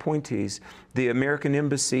SCOTUS appointees. The American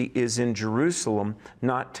embassy is in Jerusalem,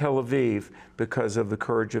 not Tel Aviv, because of the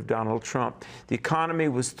courage of Donald Trump. The economy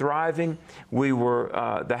was thriving.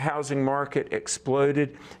 The housing market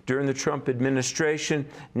exploded during the Trump administration.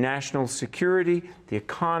 National security, the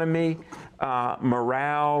economy,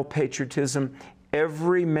 morale, patriotism,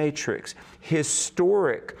 every matrix,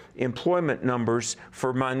 historic employment numbers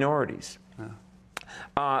for minorities.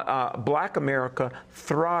 Black America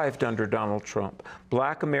thrived under Donald Trump.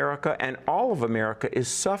 Black America and all of America is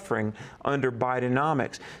suffering under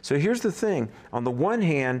Bidenomics. So here's the thing. On the one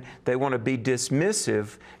hand, they want to be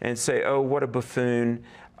dismissive and say, oh, what a buffoon.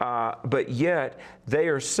 But yet they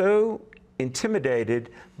are so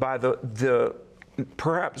intimidated by the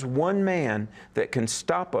perhaps one man that can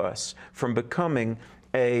stop us from becoming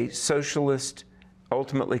a socialist,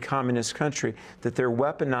 ultimately communist country, that they're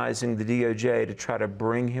weaponizing the DOJ to try to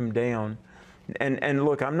bring him down. And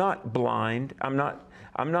look, I'm not blind. I'm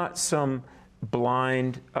not some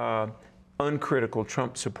blind, uncritical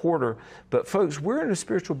Trump supporter. But folks, we're in a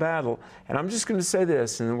spiritual battle. And I'm just going to say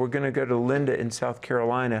this, and then we're going to go to Linda in South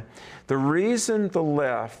Carolina. The reason the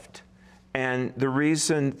left and the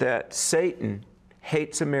reason that Satan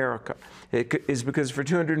hates America is because for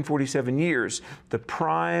 247 years, the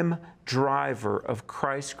prime driver of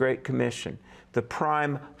Christ's Great Commission, the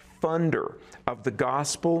prime funder of the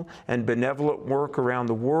gospel and benevolent work around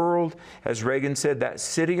the world. As Reagan said, that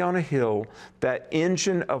city on a hill, that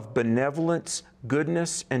engine of benevolence,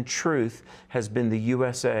 goodness, and truth has been the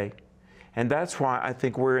USA. And that's why I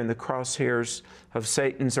think we're in the crosshairs of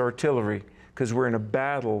Satan's artillery, because we're in a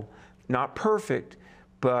battle, not perfect,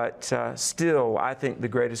 but still, I think, the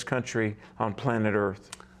greatest country on planet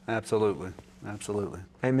Earth. Absolutely. Absolutely.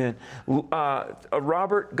 Amen.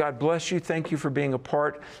 Robert, God bless you. Thank you for being a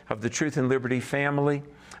part of the Truth and Liberty family.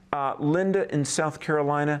 Linda in South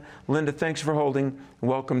Carolina. Linda, thanks for holding.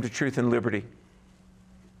 Welcome to Truth and Liberty.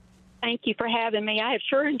 Thank you for having me. I have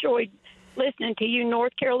sure enjoyed listening to you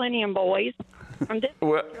North Carolinian boys from this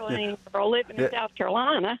North Carolinian girl living in South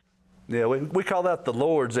Carolina. Yeah, we call that the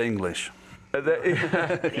Lord's English.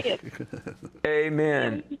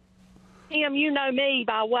 Amen. Tim, you know me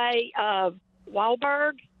by way of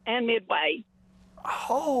Wahlberg and Midway.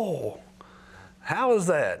 Oh, how is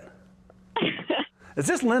that? Is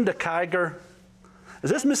this Linda Kiger? Is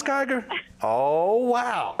this Miss Kiger? Oh,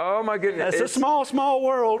 wow. Oh, my goodness. It's a small, small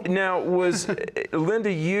world. Now, was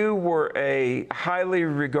Linda, you were a highly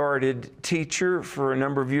regarded teacher for a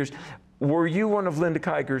number of years. Were you one of Linda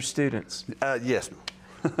Kiger's students? Yes.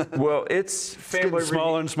 Well, it's family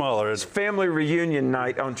smaller and smaller. It's family reunion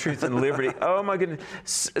night on Truth and Liberty. Oh my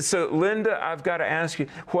goodness! So, Linda, I've got to ask you,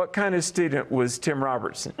 what kind of student was Tim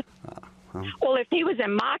Robertson? Well, if he was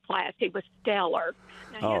in my class, he was stellar.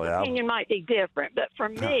 Now, his opinion might be different, but for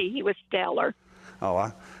me, he was stellar. Oh,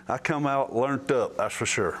 I come out learned up, that's for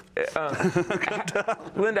sure.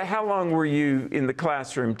 Linda, how long were you in the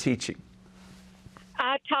classroom teaching?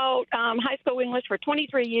 I taught high school English for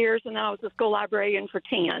 23 years, and I was a school librarian for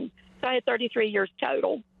 10. So I had 33 years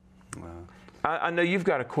total. Wow. I know you've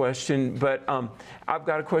got a question, but I've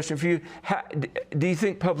got a question for you. Do you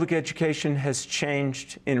think public education has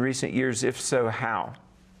changed in recent years? If so, how?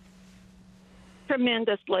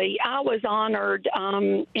 Tremendously. I was honored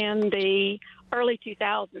in the early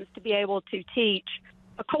 2000s to be able to teach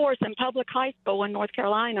a course in public high school in North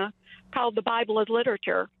Carolina called The Bible as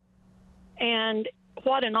Literature. And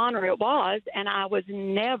what an honor it was, and I was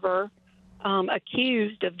never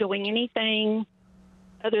accused of doing anything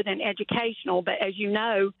other than educational. But as you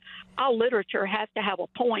know, all literature has to have a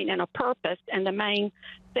point and a purpose and the main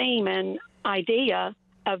theme and idea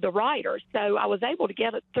of the writer. So I was able to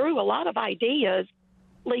get it through a lot of ideas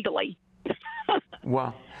legally.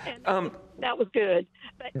 Wow. And that was good.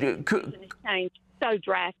 But it changed so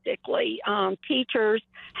drastically. Teachers'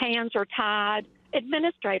 hands are tied.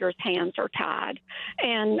 Administrators' hands are tied.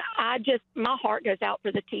 And my heart goes out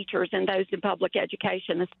for the teachers and those in public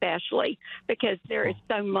education especially, because there is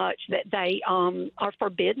so much that they are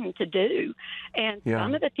forbidden to do. And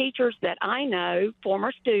some of the teachers that I know,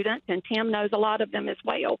 former students, and Tim knows a lot of them as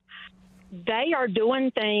well, they are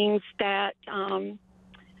doing things that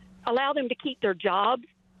allow them to keep their jobs,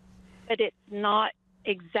 but it's not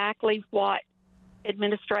exactly what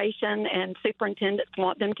administration and superintendents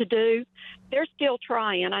want them to do. They're still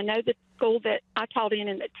trying. I know the school that I taught in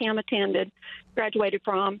and that Tim attended, graduated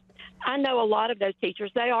from, I know a lot of those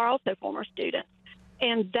teachers. They are also former students,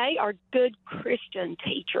 and they are good Christian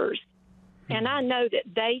teachers. And I know that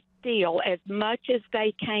they still, as much as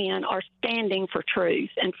they can, are standing for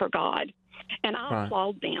truth and for God. And I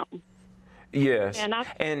applaud them. Yes.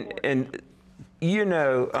 And you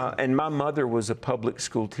know, and my mother was a public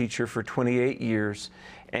school teacher for 28 years,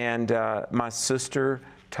 and my sister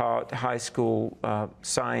taught high school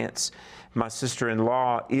science. My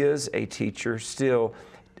sister-in-law is a teacher still.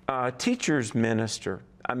 Teachers minister.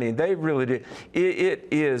 I mean, they really do. It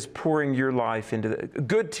is pouring your life into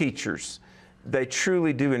good teachers. They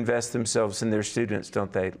truly do invest themselves in their students,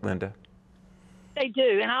 don't they, Linda? They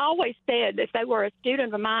do. And I always said if they were a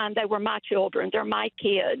student of mine, they were my children. They're my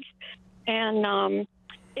kids. And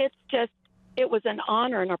it was an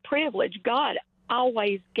honor and a privilege. God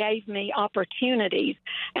always gave me opportunities,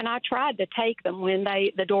 and I tried to take them when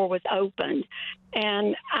the door was opened.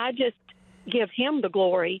 And I just give him the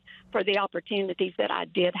glory for the opportunities that I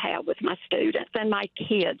did have with my students and my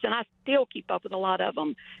kids. And I still keep up with a lot of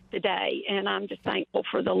them today. And I'm just thankful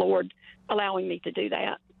for the Lord allowing me to do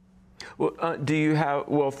that.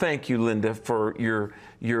 Well, thank you, Linda, for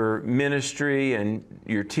your ministry and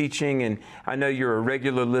your teaching. And I know you're a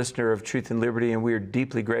regular listener of Truth and Liberty, and we are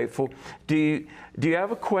deeply grateful. Do you have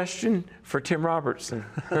a question for Tim Robertson?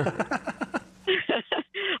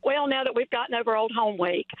 Well, now that we've gotten over Old Home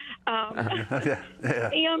Week,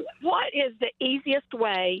 Tim, what is the easiest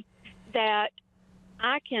way that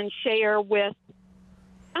I can share with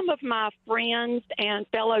some of my friends and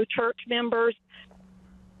fellow church members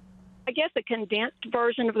I guess, a condensed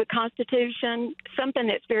version of the Constitution, something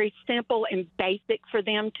that's very simple and basic for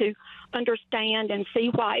them to understand and see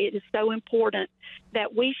why it is so important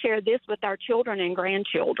that we share this with our children and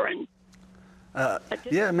grandchildren.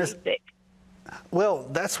 Yeah, Miss. Well,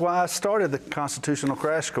 that's why I started the Constitutional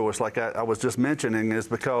Crash Course, like I was just mentioning, is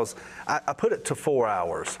because I put it to 4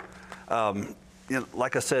 hours. You know,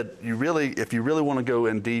 like I said, if you really want to go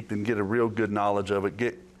in deep and get a real good knowledge of it,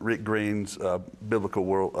 get Rick Green's Biblical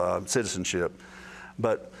World Citizenship.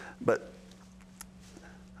 But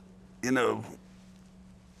you know,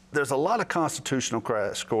 there's a lot of constitutional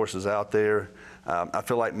crash courses out there. I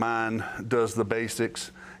feel like mine does the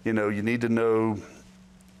basics. You know, you need to know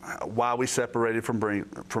why we separated from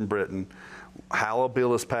Britain, how a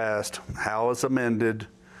bill is passed, how it's amended.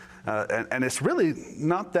 And it's really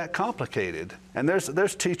not that complicated. And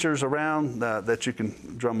there's teachers around that you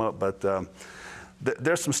can drum up, but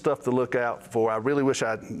there's some stuff to look out for. I really wish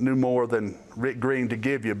I knew more than Rick Green to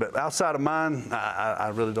give you, but outside of mine, I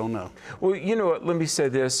really don't know. Well, you know what, let me say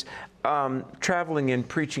this. Traveling and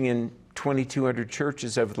preaching in 2,200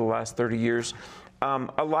 churches over the last 30 years,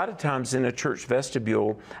 a lot of times in a church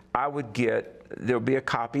vestibule, there'll be a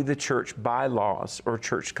copy of the church bylaws or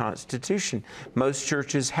church constitution. Most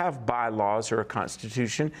churches have bylaws or a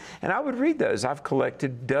constitution, and I would read those. I've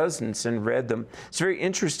collected dozens and read them. It's very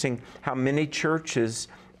interesting how many churches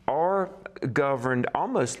are governed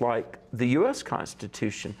almost like the U.S.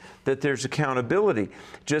 Constitution, that there's accountability.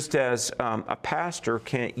 Just as a pastor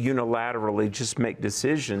can't unilaterally just make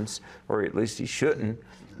decisions, or at least he shouldn't,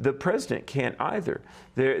 the president can't either.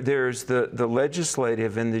 There's the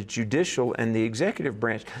legislative and the judicial and the executive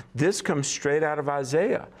branch. This comes straight out of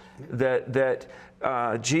Isaiah, that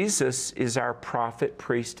Jesus is our prophet,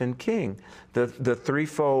 priest, and king. The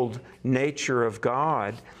threefold nature of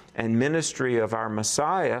God and ministry of our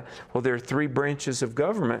Messiah, well, there are three branches of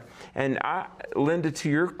government. And Linda, to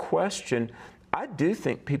your question, I do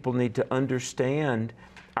think people need to understand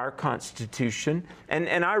our Constitution.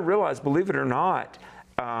 And I realize, believe it or not,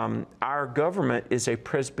 our government is a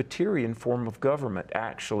Presbyterian form of government,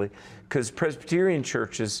 actually, because Presbyterian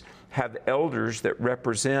churches have elders that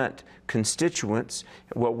represent constituents.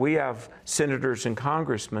 Well, we have senators and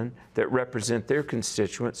congressmen that represent their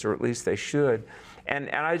constituents, or at least they should. And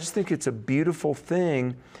I just think it's a beautiful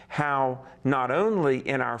thing how not only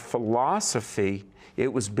in our philosophy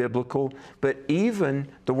it was biblical, but even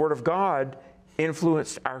the Word of God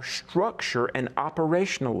influenced our structure and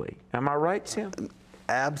operationally. Am I right, Tim?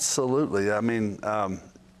 Absolutely. I mean,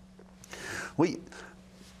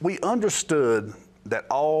 we understood that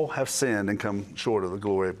all have sinned and come short of the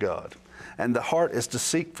glory of God. And the heart is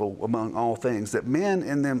deceitful among all things, that men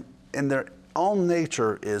in their own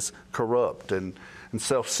nature is corrupt and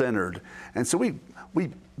self-centered. And so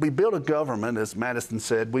we built a government, as Madison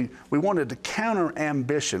said. We wanted to counter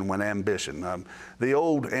ambition when ambition. The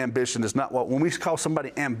old ambition is not when we call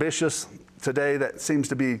somebody ambitious today, that seems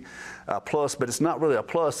to be a plus, but it's not really a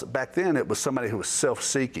plus. Back then, it was somebody who was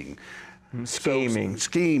self-seeking.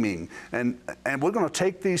 Scheming. And we're going to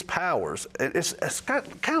take these powers. It's kind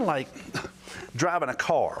of like driving a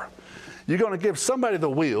car. You're going to give somebody the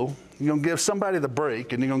wheel, you're going to give somebody the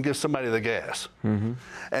brake, and you're going to give somebody the gas. Mm-hmm.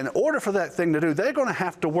 And in order for that thing to do, they're going to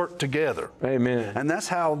have to work together. Amen. And that's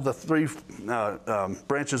how the three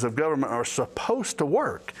branches of government are supposed to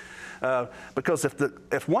work. Because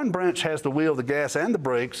if one branch has the wheel, the gas, and the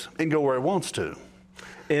brakes, it can go where it wants to.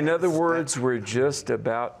 In other words, we're just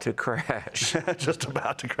about to crash. Just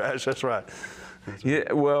about to crash, that's right.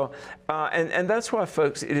 Yeah, well, and that's why,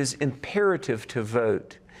 folks, it is imperative to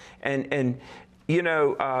vote. And you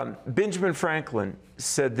know, Benjamin Franklin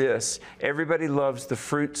said this: everybody loves the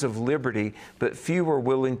fruits of liberty, but few are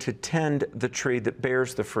willing to tend the tree that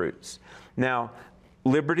bears the fruits. Now,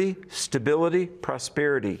 liberty, stability,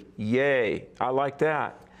 prosperity, yay, I like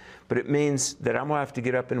that. But it means that I'm going to have to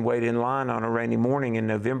get up and wait in line on a rainy morning in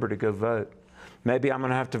November to go vote. Maybe I'm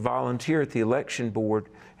going to have to volunteer at the election board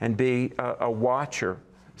and be a watcher,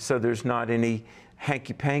 so there's not any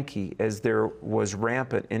hanky-panky as there was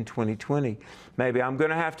rampant in 2020. Maybe I'm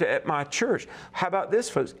going to have to, at my church. How about this,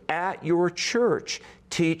 folks? At your church,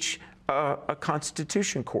 teach a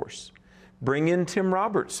Constitution course. Bring in Tim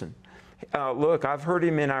Robertson. Look, I've heard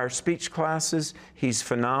him in our speech classes. He's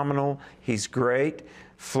phenomenal. He's great.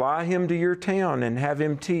 Fly him to your town and have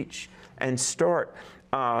him teach and start.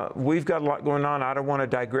 We've got a lot going on. I don't want to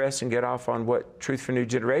digress and get off on what Truth for New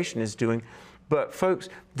Generation is doing. But folks,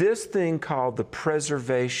 this thing called the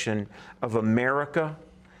preservation of America,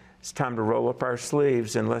 it's time to roll up our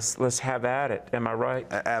sleeves and let's have at it. Am I right?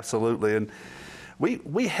 Absolutely. And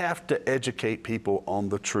we have to educate people on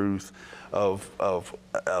the truth of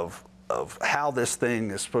how this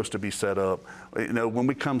thing is supposed to be set up. You know, when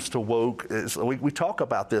it comes to woke, we talk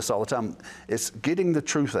about this all the time. It's getting the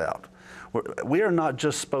truth out. We are not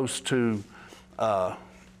just supposed to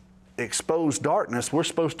expose darkness, we're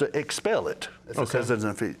supposed to expel it, as it says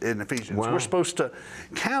in Ephesians. Wow. We're supposed to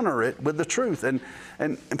counter it with the truth. And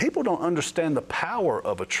people don't understand the power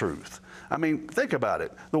of a truth. I mean, think about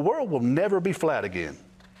it. The world will never be flat again,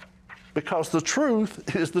 because the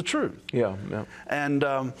truth is the truth. Yeah, yeah.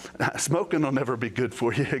 And smoking will never be good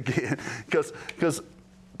for you again, because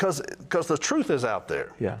the truth is out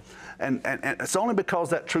there. Yeah. And it's only because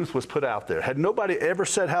that truth was put out there. Had nobody ever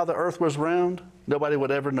said how the earth was round, nobody would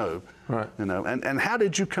ever know. Right. You know. And how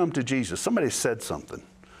did you come to Jesus? Somebody said something.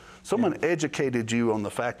 Someone educated you on the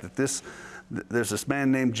fact that there's this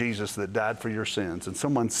man named Jesus that died for your sins, and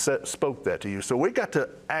someone spoke that to you. So we got to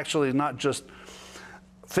actually not just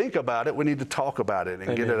think about it, we need to talk about it and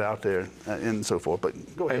Amen. Get it out there and so forth.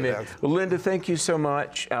 But go ahead, Amen. Alex. Well, Linda, thank you so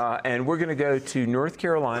much. And we're going to go to North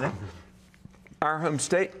Carolina, our home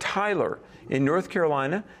state. Tyler in North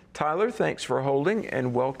Carolina. Tyler, thanks for holding,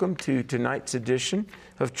 and welcome to tonight's edition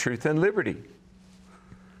of Truth and Liberty.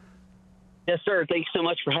 Yes, sir. Thanks so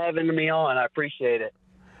much for having me on. I appreciate it.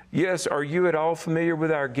 Yes. Are you at all familiar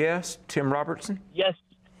with our guest, Tim Robertson? Yes,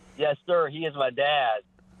 sir. He is my dad.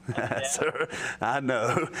 Sir, I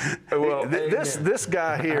know. Well, this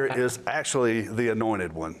guy here is actually the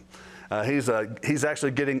anointed one. He's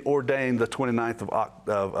actually getting ordained the 29th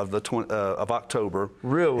of October.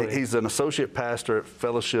 Really? He's an associate pastor at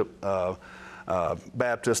Fellowship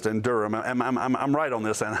Baptist in Durham. I'm right on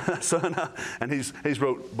this, and he's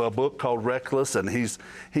wrote a book called Reckless, and he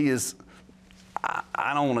is.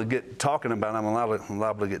 I don't want to get talking about him. I'm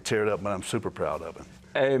liable to get teared up, but I'm super proud of him.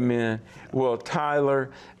 Amen. Well, Tyler,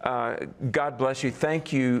 God bless you.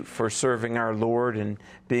 Thank you for serving our Lord and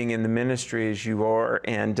being in the ministry as you are.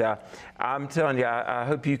 And I'm telling you, I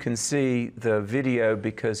hope you can see the video,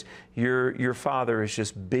 because your father is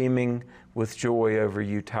just beaming with joy over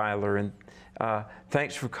you, Tyler. And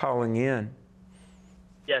thanks for calling in.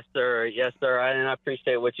 Yes, sir. Yes, sir. And I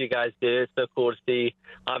appreciate what you guys do. It's so cool to see,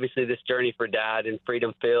 obviously, this journey for Dad in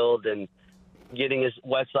Freedom Field and getting his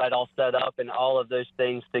website all set up and all of those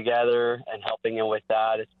things together and helping him with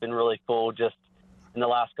that. It's been really cool just in the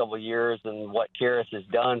last couple of years and what Karis has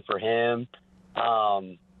done for him.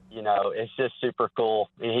 You know, it's just super cool.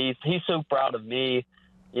 He's so proud of me,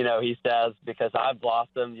 you know, he says, because I've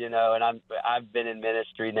blossomed, you know, and I've been in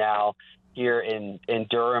ministry now here in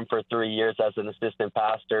Durham for 3 years as an assistant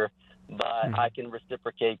pastor, but I can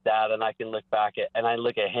reciprocate that, and I can look back and I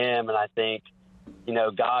look at him and I think, you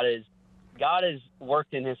know, God has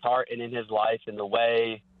worked in his heart and in his life in the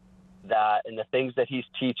way that, and the things that he's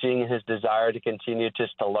teaching, his desire to continue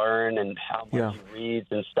just to learn and how much he reads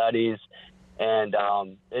and studies. And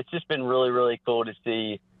it's just been really, really cool to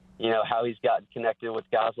see, you know, how he's gotten connected with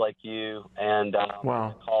guys like you and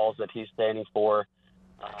the calls that he's standing for.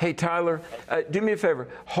 Hey, Tyler, do me a favor.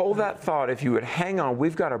 Hold that thought if you would. Hang on.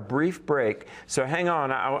 We've got a brief break. So hang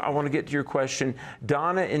on. I want to get to your question.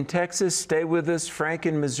 Donna in Texas, stay with us. Frank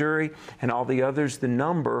in Missouri, and all the others, the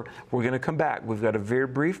number. We're going to come back. We've got a very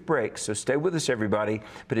brief break. So stay with us, everybody.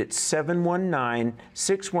 But it's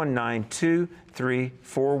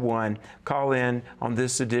 719-619-2341. Call in on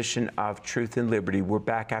this edition of Truth and Liberty. We're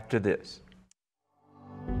back after this.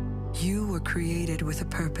 You were created with a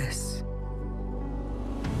purpose.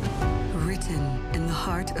 Written in the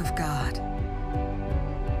heart of God,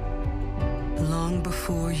 long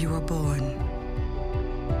before you were born.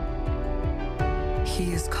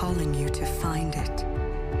 He is calling you to find it.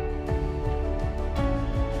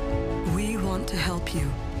 We want to help you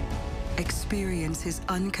experience His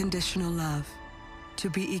unconditional love, to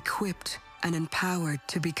be equipped and empowered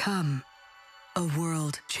to become a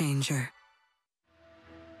world changer.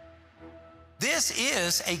 This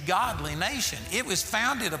is a godly nation. It was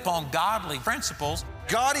founded upon godly principles.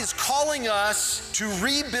 God is calling us to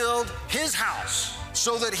rebuild His house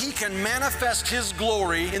so that He can manifest His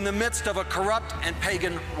glory in the midst of a corrupt and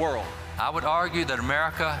pagan world. I would argue that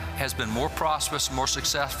America has been more prosperous, more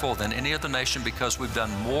successful than any other nation because we've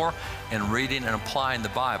done more in reading and applying the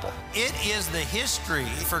Bible. It is the history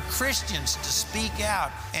for Christians to speak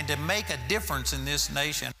out and to make a difference in this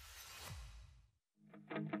nation.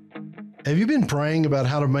 Have you been praying about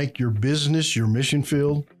how to make your business your mission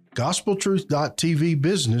field? GospelTruth.tv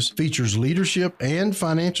Business features leadership and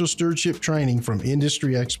financial stewardship training from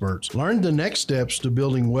industry experts. Learn the next steps to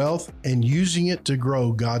building wealth and using it to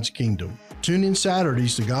grow God's kingdom. Tune in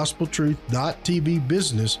Saturdays to GospelTruth.tv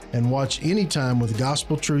Business and watch anytime with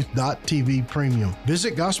GospelTruth.tv Premium.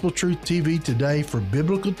 Visit Gospel Truth TV today for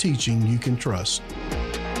biblical teaching you can trust.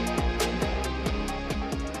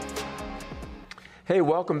 Hey,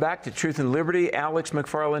 welcome back to Truth and Liberty. Alex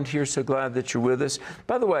McFarland here. So glad that you're with us.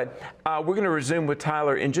 By the way, we're going to resume with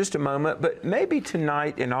Tyler in just a moment, but maybe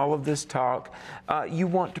tonight in all of this talk, you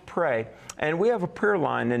want to pray. And we have a prayer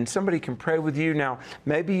line, and somebody can pray with you. Now,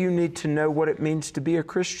 maybe you need to know what it means to be a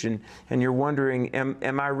Christian, and you're wondering,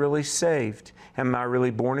 am I really saved? Am I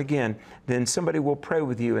really born again? Then somebody will pray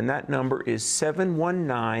with you, and that number is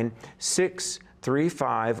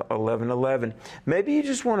 719-635-1111. Maybe you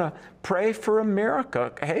just want to pray for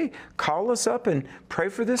America. Hey, call us up and pray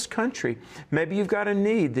for this country. Maybe you've got a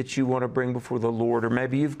need that you want to bring before the Lord, or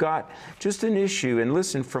maybe you've got just an issue. And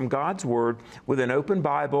listen, from God's Word, with an open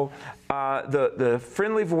Bible, the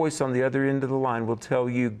friendly voice on the other end of the line will tell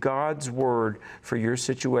you God's Word for your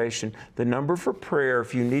situation. The number for prayer,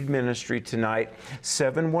 if you need ministry tonight,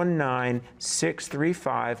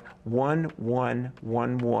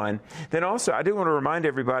 719-635-1111. Then also, I do want to remind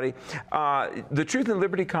everybody, the Truth and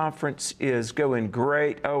Liberty Conference is going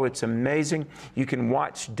great. Oh, it's amazing. You can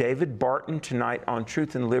watch David Barton tonight on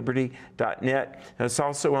truthandliberty.net. It's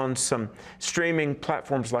also on some streaming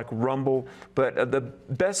platforms like Rumble, but the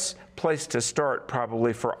best place to start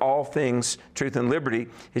probably for all things Truth and Liberty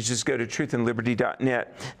is just go to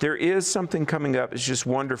truthandliberty.net. There is something coming up. It's just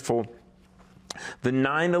wonderful. The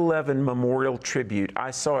 9/11 Memorial Tribute.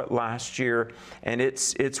 I saw it last year, and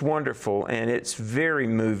it's wonderful, and it's very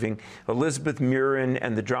moving. Elizabeth Murin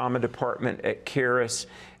and the drama department at Caris,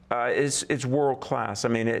 it's world class. I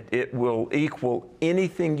mean, it will equal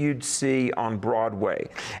anything you'd see on Broadway.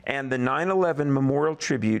 And the 9/11 Memorial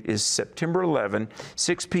Tribute is September 11,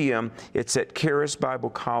 6 p.m. It's at Caris Bible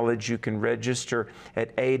College. You can register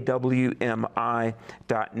at awmi.net,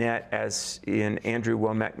 as in Andrew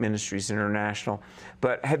Womack Ministries International.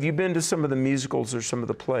 But have you been to some of the musicals or some of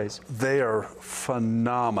the plays? They are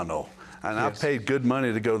phenomenal. And yes. I've paid good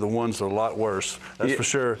money to go to the ones that are a lot worse, that's for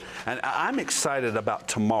sure. And I'm excited about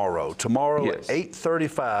tomorrow. Tomorrow at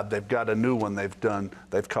 8:35, they've got a new one they've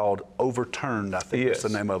called Overturned, I think is the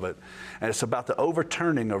name of it. And it's about the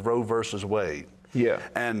overturning of Roe versus Wade. Yeah.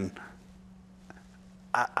 And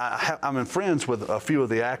I'm friends with a few of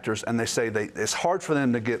the actors, and they say it's hard for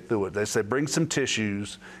them to get through it. They say, bring some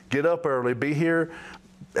tissues, get up early, be here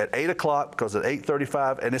at 8 o'clock, because at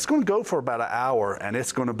 8:35, and it's going to go for about an hour, and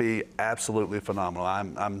it's going to be absolutely phenomenal.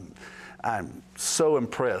 I'm so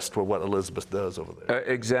impressed with what Elizabeth does over there.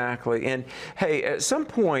 Exactly. And hey, at some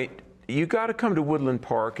point, you got to come to Woodland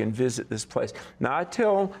Park and visit this place. Now, I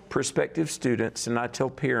tell prospective students, and I tell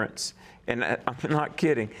parents, and I'm not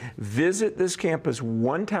kidding, visit this campus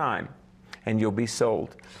one time, and you'll be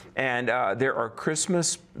sold. And there are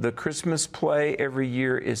the Christmas play every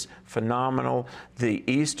year is phenomenal. The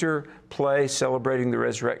Easter play celebrating the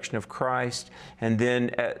resurrection of Christ. And then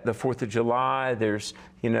at the 4th of July, there's,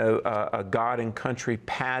 a God and Country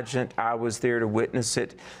pageant. I was there to witness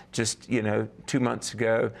it just, 2 months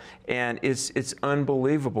ago. And it's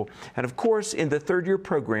unbelievable. And of course, in the third year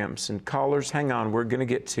programs, and callers, hang on, we're going to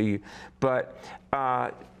get to you. But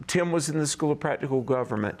Tim was in the School of Practical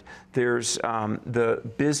Government. There's the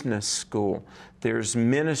business school. There's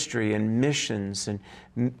ministry and missions and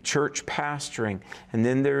church pastoring. And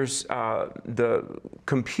then there's the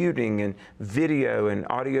computing and video and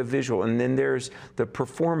audiovisual. And then there's the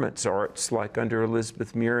performance arts, like under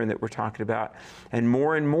Elizabeth Murin that we're talking about. And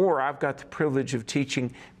more, I've got the privilege of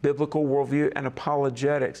teaching biblical worldview and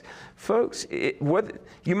apologetics. Folks,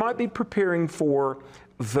 you might be preparing for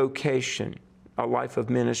vocation, a life of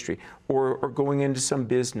ministry, or going into some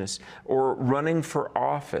business, or running for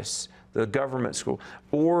office, the government school,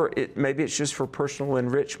 or maybe it's just for personal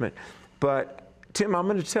enrichment. But Tim, I'm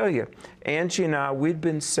going to tell you, Angie and I, we'd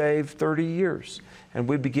been saved 30 years, and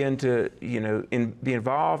we began to, be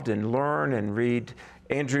involved and learn and read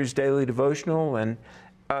Andrew's daily devotional, and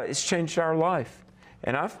it's changed our life.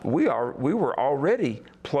 And we were already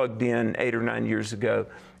plugged in 8 or 9 years ago.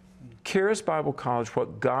 Caris Bible College,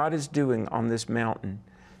 what God is doing on this mountain,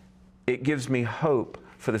 it gives me hope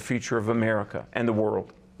for the future of America and the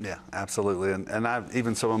world. Yeah, absolutely. And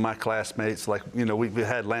even some of my classmates, like, we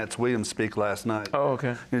had Lance Williams speak last night. Oh,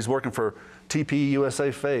 okay. He's working for TPE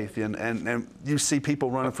USA Faith, and you see people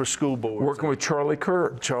running for school boards. Working with Charlie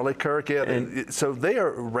Kirk. Charlie Kirk, yeah. And so they are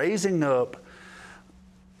raising up,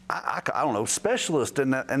 I don't know, specialists in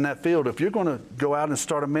that field. If you're going to go out and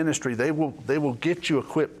start a ministry, they will get you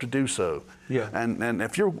equipped to do so. Yeah. And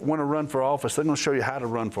if you want to run for office, they're going to show you how to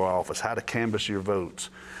run for office, how to canvass your votes.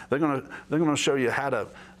 They're going to show you how to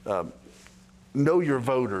know your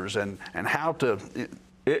voters and how to.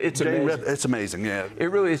 It's amazing. It's amazing, yeah.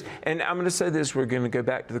 It really is. And I'm going to say this. We're going to go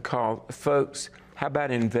back to the call, folks. How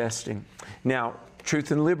about investing? Now,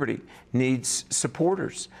 Truth and Liberty needs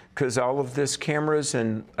supporters because all of this cameras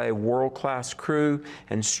and a world-class crew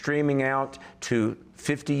and streaming out to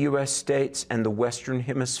 50 U.S. states and the Western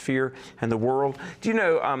Hemisphere and the world. Do you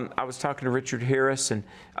know, I was talking to Richard Harris, and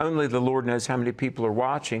only the Lord knows how many people are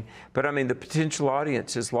watching, but I mean, the potential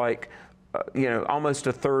audience is like, almost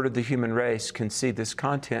a third of the human race can see this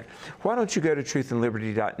content. Why don't you go to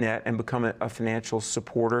truthandliberty.net and become a financial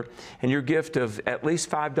supporter? And your gift of at least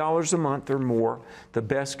 $5 a month or more, the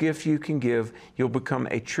best gift you can give, you'll become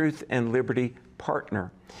a Truth and Liberty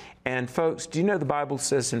partner. And folks, do you know the Bible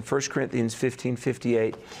says in 1 Corinthians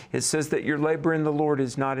 15:58, it says that your labor in the Lord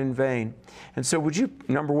is not in vain. And so would you,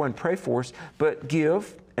 number one, pray for us, but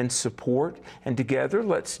give and support, and together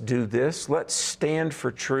let's do this. Let's stand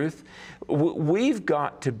for truth. We've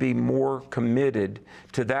got to be more committed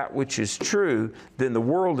to that which is true than the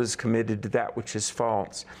world is committed to that which is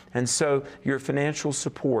false. And so your financial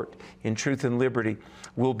support in Truth and Liberty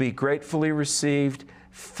will be gratefully received,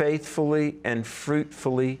 faithfully and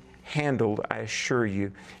fruitfully handled, I assure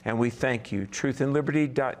you. And we thank you.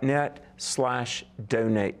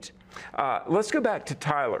 truthandliberty.net/donate. Let's go back to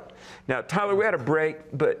Tyler. Now, Tyler, we had a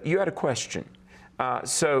break, but you had a question. The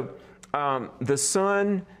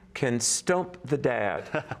son can stump the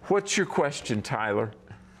dad. What's your question, Tyler?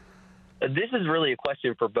 This is really a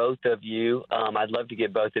question for both of you. I'd love to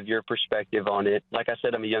get both of your perspective on it. Like I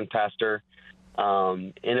said, I'm a young pastor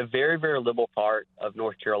in a very, very liberal part of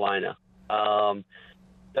North Carolina.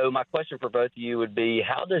 So my question for both of you would be,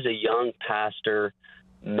 how does a young pastor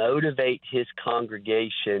motivate his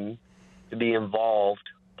congregation to be involved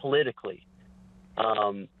politically?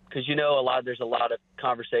 Because there's a lot of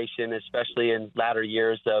conversation, especially in latter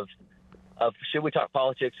years, of should we talk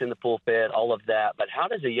politics in the pulpit, all of that. But how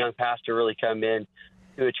does a young pastor really come in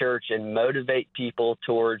to a church and motivate people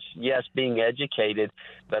towards, yes, being educated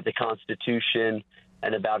about the Constitution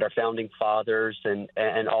and about our founding fathers and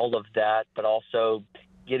all of that, but also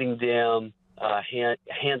getting them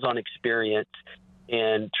hands-on experience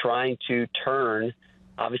and trying to turn,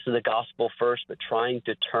 obviously the gospel first, but trying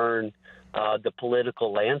to turn the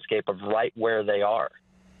political landscape of right where they are?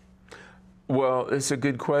 Well, it's a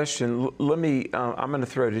good question. Let me, I'm going to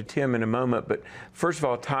throw to Tim in a moment, but first of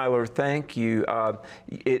all, Tyler, thank you.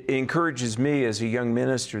 It encourages me as a young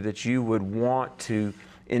minister that you would want to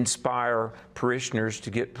inspire parishioners to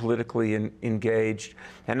get politically engaged.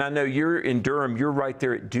 And I know you're in Durham, you're right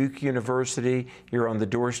there at Duke University, you're on the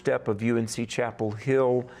doorstep of UNC Chapel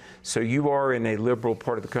Hill, so you are in a liberal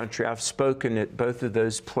part of the country. I've spoken at both of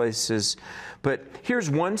those places. But here's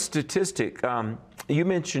one statistic. You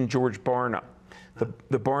mentioned George Barna,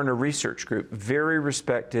 the Barna Research Group, very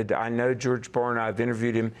respected. I know George Barna, I've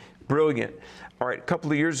interviewed him, brilliant. All right, a couple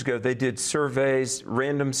of years ago, they did surveys,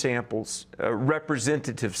 random samples,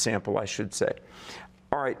 representative sample, I should say.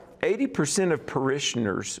 All right, 80% of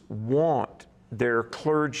parishioners want their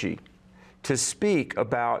clergy to speak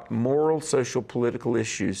about moral, social, political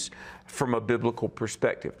issues from a biblical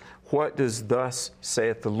perspective. What does thus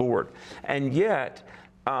saith the Lord? And yet,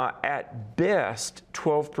 at best,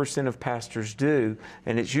 12% of pastors do,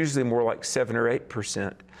 and it's usually more like 7 or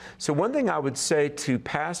 8%. So one thing I would say to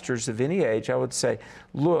pastors of any age, I would say,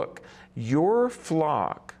 look, your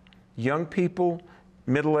flock, young people,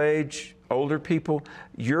 middle-aged, older people,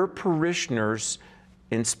 your parishioners,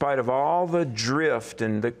 in spite of all the drift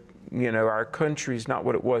and our country's not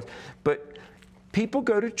what it was, but people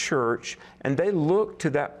go to church and they look to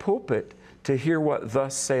that pulpit to hear what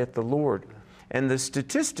thus saith the Lord. And the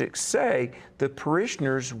statistics say the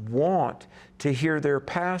parishioners want to hear their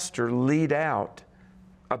pastor lead out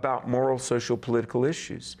about moral, social, political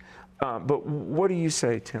issues. But what do you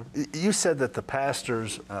say, Tim? You said that the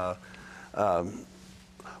pastors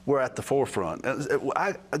were at the forefront.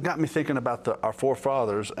 It got me thinking about our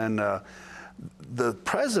forefathers, and the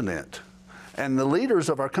president and the leaders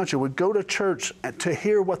of our country would go to church to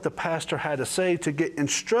hear what the pastor had to say, to get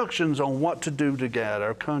instructions on what to do to guide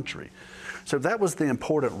our country. So that was the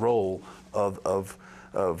important role of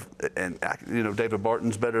David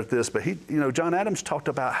Barton's better at this, but John Adams talked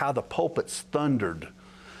about how the pulpits thundered,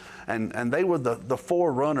 and they were the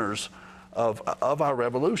forerunners of our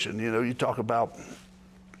revolution. You talk about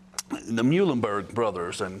the Muhlenberg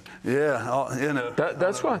brothers, and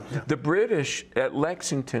that's why the British at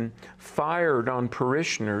Lexington fired on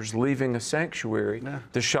parishioners leaving a sanctuary. Yeah.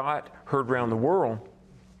 The shot heard around the world.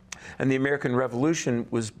 And the American Revolution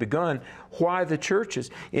was begun. Why the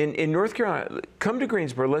churches? In North Carolina, come to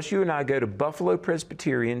Greensboro, unless you and I go to Buffalo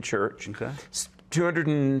Presbyterian Church,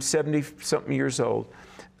 270-something years old.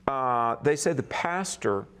 They say the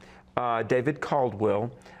pastor, David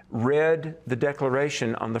Caldwell, read the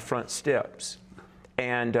Declaration on the front steps.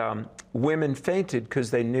 and women fainted because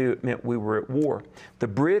they knew it meant we were at war. The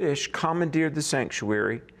British commandeered the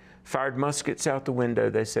sanctuary, fired muskets out the window,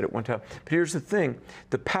 they said at one time. But here's the thing,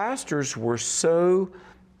 the pastors were so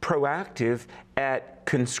proactive at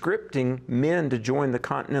conscripting men to join the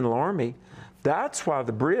Continental Army, that's why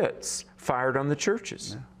the Brits fired on the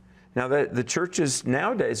churches. Yeah. Now, the churches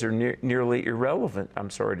nowadays are nearly irrelevant, I'm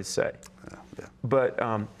sorry to say. Yeah. But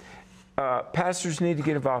pastors need to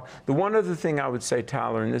get involved. The one other thing I would say,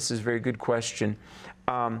 Tyler, and this is a very good question,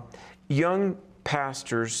 young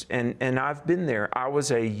pastors, and I've been there. I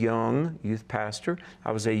was a young youth pastor.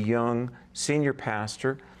 I was a young senior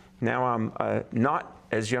pastor. Now I'm not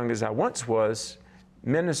as young as I once was,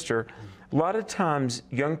 minister. A lot of times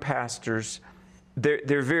young pastors,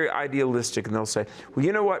 they're very idealistic, and they'll say, well,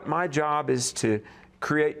 you know what, my job is to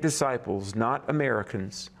create disciples, not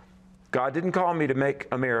Americans. God didn't call me to make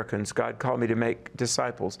Americans. God called me to make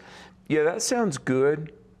disciples. Yeah, that sounds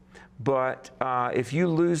good, but if you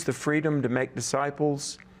lose the freedom to make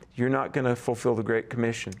disciples, you're not going to fulfill the Great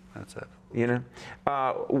Commission. That's it. You know,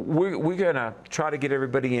 we're going to try to get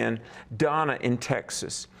everybody in. Donna in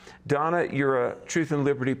Texas. Donna, you're a Truth and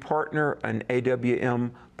Liberty partner, an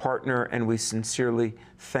AWM partner, and we sincerely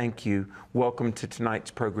thank you. Welcome to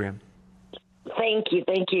tonight's program. Thank you.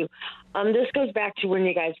 Thank you. This goes back to when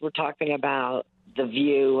you guys were talking about The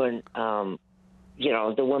View and, you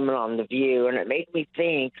know, the women on The View, and it made me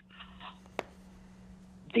think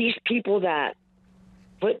these people that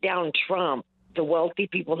put down Trump, the wealthy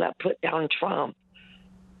people that put down Trump,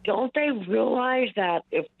 don't they realize that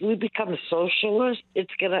if we become socialists,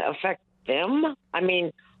 it's going to affect them? I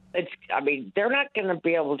mean, they're not going to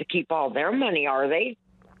be able to keep all their money, are they?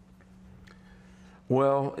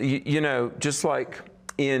 Well, you know, just like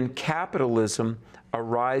in capitalism, a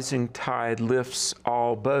rising tide lifts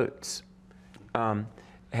all boats,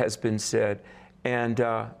 has been said. And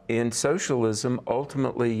in socialism,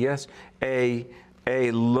 ultimately, yes, a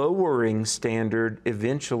lowering standard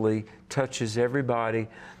eventually touches everybody.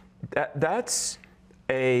 That's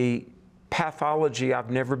a pathology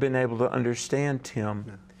I've never been able to understand, Tim.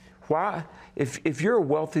 Yeah. Why, if you're a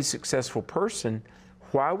wealthy, successful person,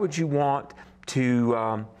 why would you want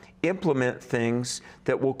to implement things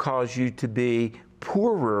that will cause you to be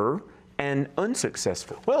poorer and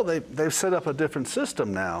unsuccessful? Well, they've set up a different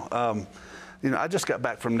system now. You know, I just got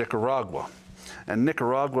back from Nicaragua. And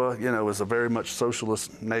Nicaragua, you know, is a very much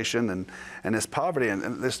socialist nation, and it's poverty,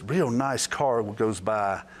 and this real nice car goes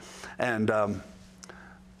by, and all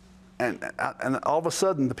of a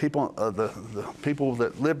sudden the people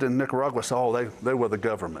that lived in Nicaragua saw they were the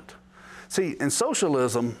government. See, in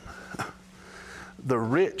socialism, the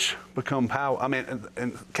rich become powerful. I mean,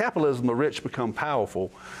 in capitalism, the rich become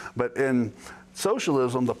powerful, but in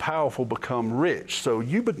socialism, the powerful become rich. So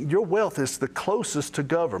your wealth is the closest to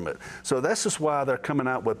government. So that's just why they're coming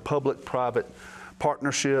out with public-private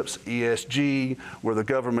partnerships, ESG, where the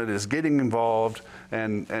government is getting involved,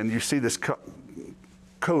 and you see this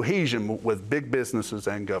cohesion with big businesses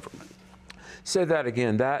and government. Say that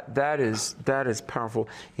again. That is powerful.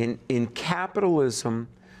 In capitalism,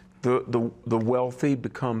 the wealthy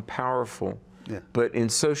become powerful, yeah. But in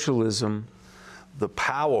socialism, the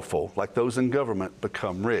powerful, like those in government,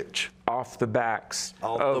 become rich. Off the backs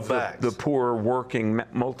of the poor working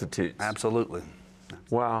multitudes. Absolutely.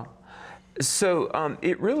 Wow. So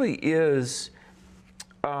it really is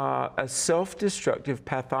a self-destructive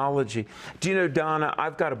pathology. Do you know, Donna,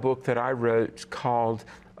 I've got a book that I wrote called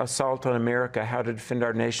Assault on America, How to Defend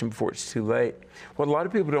Our Nation Before It's Too Late. What a lot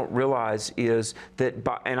of people don't realize is that,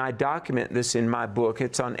 and I document this in my book,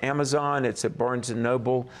 it's on Amazon, it's at Barnes &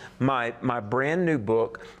 Noble. My brand new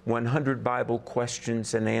book, 100 Bible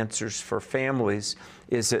Questions and Answers for Families,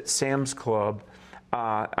 is at Sam's Club.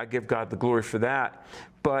 I give God the glory for that.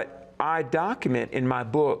 But I document in my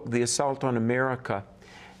book, The Assault on America,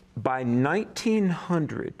 by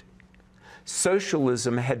 1900,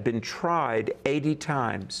 socialism had been tried 80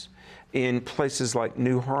 times in places like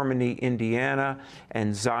New Harmony, Indiana,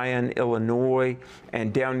 and Zion, Illinois,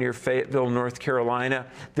 and down near Fayetteville, North Carolina.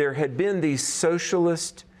 There had been these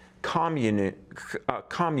socialist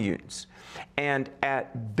communes, and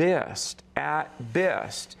at best,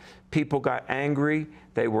 people got angry.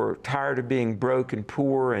 They were tired of being broke and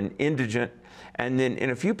poor and indigent, and then in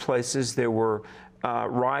a few places there were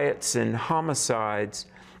riots and homicides.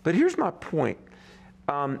 But here's my point.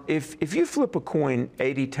 If you flip a coin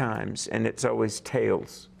 80 times and it's always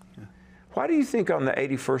tails, why do you think on the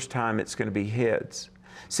 81st time it's going to be heads?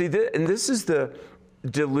 See, and this is the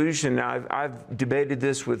delusion. I've debated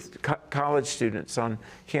this with college students on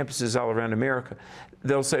campuses all around America.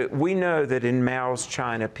 They'll say, we know that in Mao's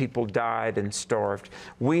China, people died and starved.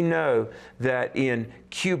 We know that in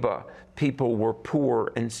Cuba, people were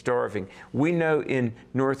poor and starving. We know in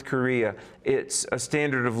North Korea, it's a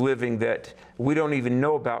standard of living that we don't even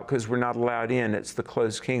know about because we're not allowed in. It's the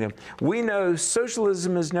closed kingdom. We know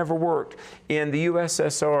socialism has never worked. In the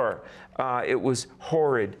USSR, it was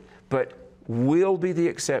horrid, but we'll be the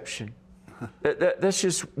exception.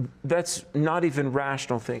 That's not even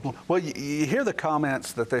rational thinking. Well, you hear the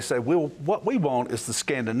comments that they say, what we want is the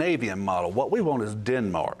Scandinavian model. What we want is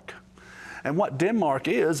Denmark. And what Denmark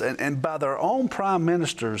is, and by their own prime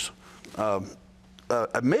minister's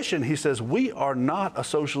admission, he says, we are not a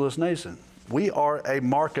socialist nation. We are a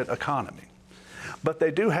market economy. But they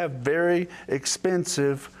do have very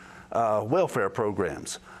expensive welfare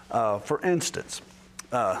programs. For instance,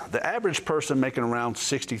 the average person making around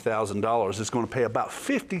 $60,000 is going to pay about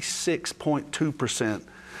 56.2%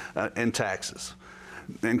 in taxes,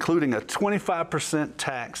 including a 25%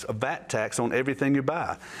 tax, a VAT tax on everything you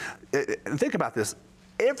buy. And think about this.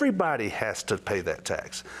 Everybody has to pay that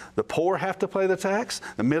tax. The poor have to pay the tax.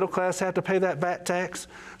 The middle class have to pay that VAT tax.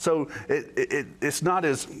 So it's not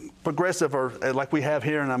as progressive or like we have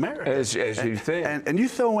here in America. As you think. And you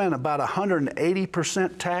throw in about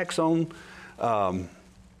 180% tax on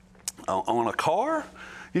a car.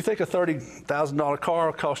 You think a $30,000 car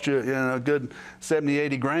will cost you, a good 70,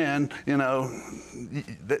 80 grand,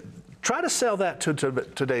 try to sell that to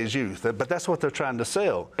today's youth, but that's what they're trying to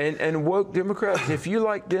sell. And woke Democrats, if you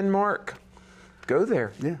like Denmark, go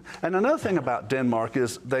there. Yeah. And another thing about Denmark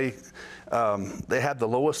is they have the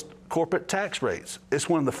lowest corporate tax rates. It's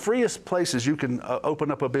one of the freest places you can open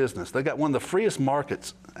up a business. They got one of the freest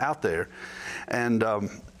markets out there, and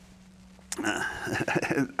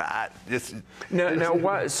now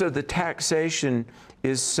why? So the taxation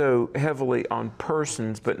is so heavily on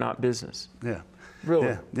persons, but not business. Yeah.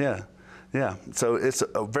 Really? Yeah. So it's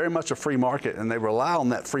very much a free market, and they rely on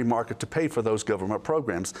that free market to pay for those government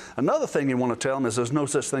programs. Another thing you want to tell them is there's no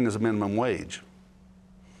such thing as a minimum wage.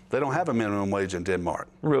 They don't have a minimum wage in Denmark.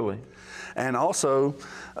 Really? And also,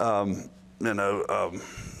 I'm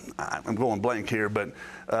going blank here, but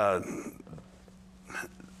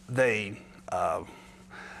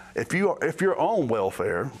if you're on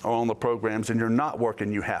welfare or on the programs and you're not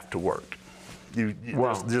working, you have to work.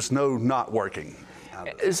 There's just no not working.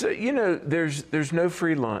 So, there's no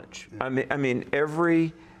free lunch. Yeah. I mean,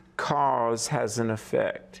 every cause has an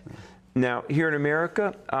effect. Yeah. Now, here in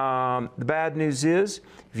America, the bad news is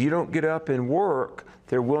if you don't get up and work,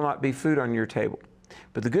 there will not be food on your table.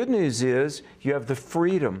 But the good news is you have the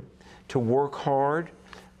freedom to work hard,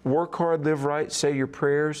 live right, say your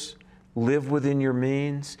prayers, live within your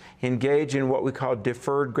means, engage in what we call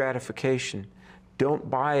deferred gratification. Don't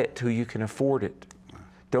buy it till you can afford it.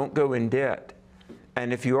 Don't go in debt.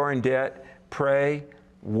 And if you are in debt, pray,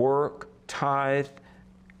 work, tithe,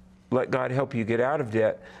 let God help you get out of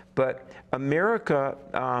debt. But America,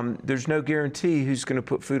 there's no guarantee who's going to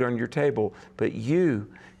put food on your table, but you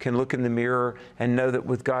can look in the mirror and know that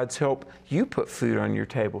with God's help, you put food on your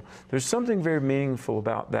table. There's something very meaningful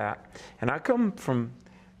about that. And I come from,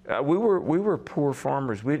 we were poor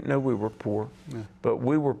farmers. We didn't know we were poor, but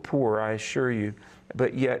we were poor, I assure you.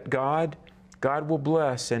 But yet God will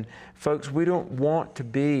bless. And folks, we don't want to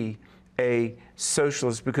be a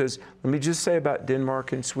socialist, because let me just say about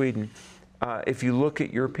Denmark and Sweden, if you look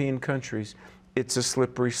at European countries, it's a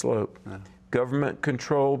slippery slope. Yeah. Government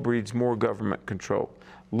control breeds more government control.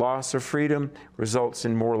 Loss of freedom results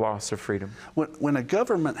in more loss of freedom. When a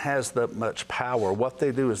government has that much power, what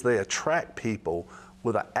they do is they attract people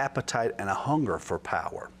with an appetite and a hunger for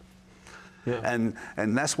power. Yeah. And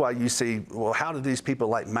that's why you see, well, how did these people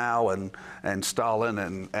like Mao and Stalin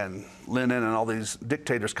and Lenin and all these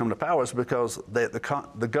dictators come to power? It's because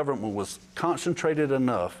the government was concentrated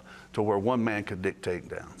enough to where one man could dictate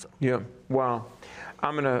down. So. Yeah, wow.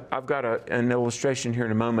 I've got an illustration here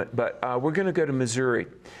in a moment, but we're gonna go to Missouri.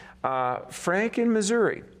 Frank in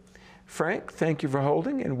Missouri. Frank, thank you for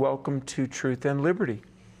holding, and welcome to Truth and Liberty.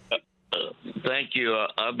 Thank you.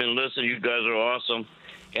 I've been listening. You guys are awesome.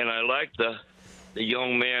 And I like the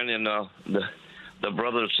young man and the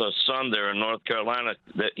brother's son there in North Carolina,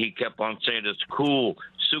 that he kept on saying it's cool,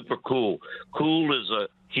 super cool. Cool is a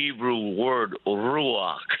Hebrew word,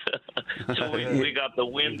 ruach. So we got the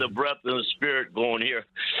wind, the breath, and the spirit going here.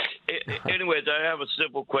 Anyways, I have a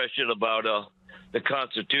simple question about the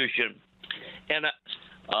Constitution. And,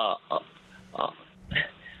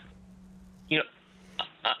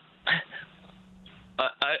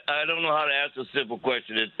 I don't know how to ask a simple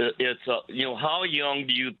question. It's how young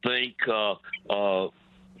do you think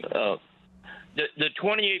the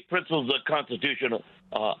 28 principles of the Constitution?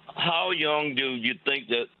 How young do you think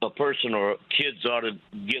that a person or kids ought to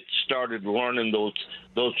get started learning those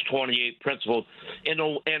 28 principles? And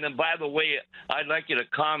by the way, I'd like you to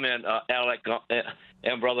comment, Alec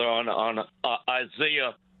and brother, on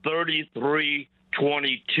Isaiah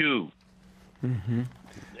 33:22. Mm-hmm.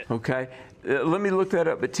 Okay. Let me look that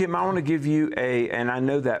up. But Tim, I want to give you and I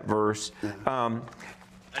know that verse.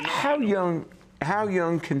 How young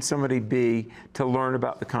can somebody be to learn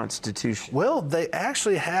about the Constitution? Well, they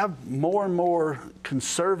actually have more and more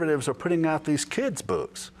conservatives are putting out these kids'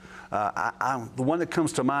 books. The one that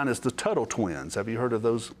comes to mind is the Tuttle Twins. Have you heard of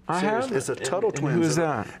those series? It's the Tuttle Twins. Who is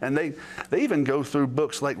that? And they even go through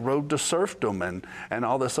books like Road to Serfdom and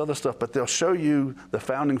all this other stuff, but they'll show you the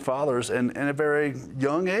Founding Fathers in a very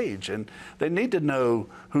young age. And they need to know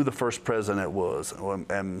who the first president was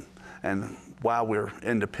and why we're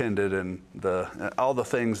independent and all the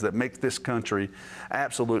things that make this country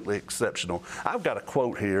absolutely exceptional. I've got a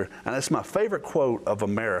quote here, and it's my favorite quote of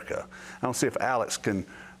America. I don't see if Alex can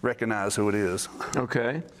recognize who it is.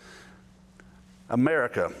 Okay.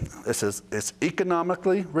 America, it says, it's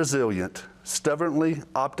economically resilient, stubbornly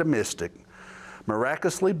optimistic,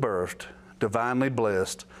 miraculously birthed, divinely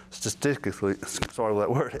blessed, statistically, sorry that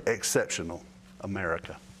word, exceptional.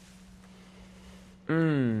 America.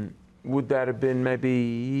 Would that have been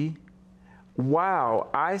maybe? Wow,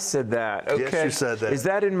 I said that. Okay. Yes, you said that. Is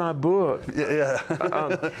that in my book? Yeah.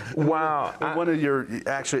 Wow. One of your,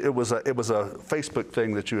 actually, it was a Facebook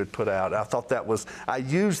thing that you had put out. I thought that was, I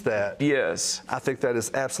used that. Yes. I think that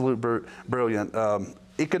is absolutely brilliant.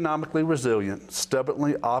 Economically resilient,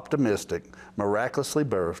 stubbornly optimistic, miraculously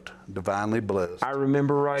birthed, divinely blessed. I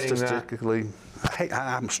remember writing that. Statistically,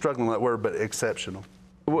 I'm struggling with that word, but exceptional.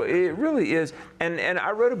 Well, it really is. And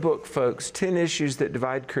I wrote a book, folks, 10 Issues That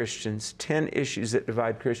Divide Christians, 10 Issues That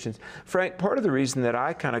Divide Christians. Frank, part of the reason that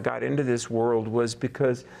I kind of got into this world was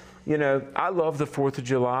because, you know, I love the 4th of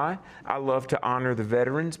July. I love to honor the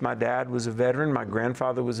veterans. My dad was a veteran. My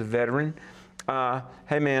grandfather was a veteran.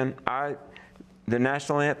 Hey, man, the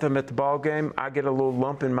national anthem at the ball game, I get a little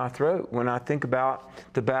lump in my throat when I think about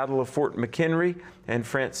the Battle of Fort McHenry and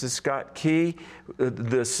Francis Scott Key.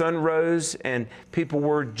 The sun rose and people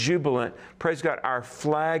were jubilant. Praise God, our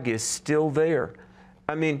flag is still there.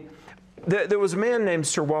 I mean, there was a man named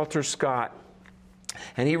Sir Walter Scott,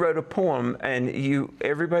 and he wrote a poem, and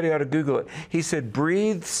everybody ought to Google it. He said,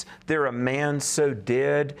 "Breathes there a man so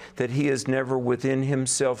dead that he has never within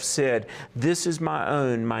himself said, 'This is my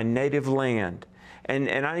own, my native land.'"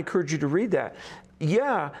 And I encourage you to read that.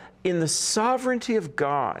 Yeah, in the sovereignty of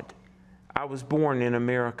God, I was born in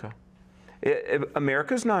America.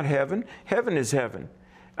 America's not heaven. Heaven is heaven.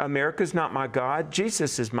 America's not my God.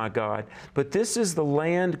 Jesus is my God. But this is the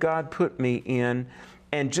land God put me in.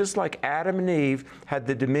 And just like Adam and Eve had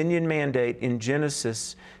the dominion mandate in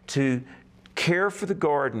Genesis to care for the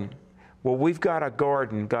garden, well, we've got a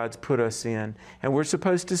garden God's put us in, and we're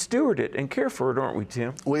supposed to steward it and care for it, aren't we,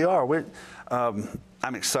 Tim? We are.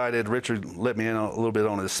 I'm excited. Richard let me in a little bit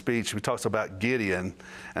on his speech. He talks about Gideon,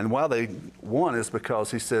 and why they won is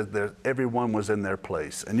because he said that everyone was in their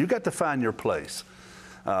place, and you got to find your place.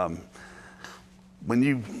 When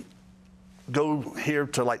you go here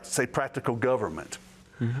to, like, say, practical government,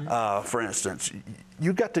 for instance,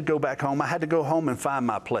 you got to go back home. I had to go home and find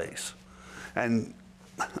my place, and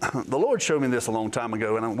the Lord showed me this a long time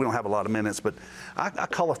ago, and we don't have a lot of minutes, but I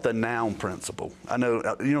call it the noun principle. I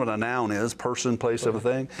know, you know what a noun is, person, place,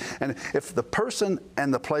 everything. And if the person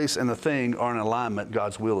and the place and the thing are in alignment,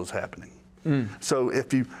 God's will is happening. So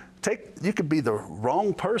if you could be the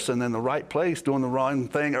wrong person in the right place doing the wrong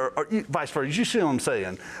thing, or vice versa. You see what I'm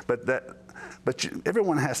saying? But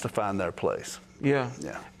everyone has to find their place. Yeah.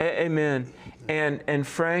 Amen. And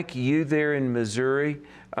Frank, you there in Missouri,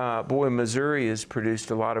 boy, Missouri has produced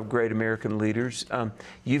a lot of great American leaders.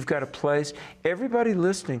 You've got a place. Everybody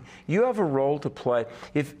listening, you have a role to play.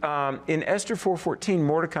 If in Esther 4:14,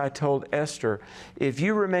 Mordecai told Esther, "If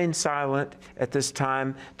you remain silent at this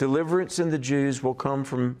time, deliverance in the Jews will come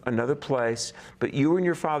from another place, but you and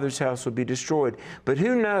your father's house will be destroyed." But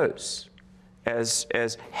who knows? As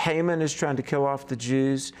Haman is trying to kill off the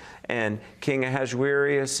Jews and King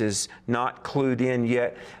Ahasuerus is not clued in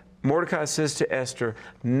yet, Mordecai says to Esther,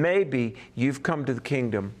 maybe you've come to the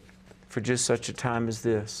kingdom for just such a time as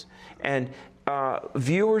this. And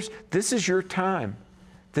viewers, this is your time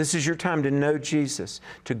This is your time to know Jesus,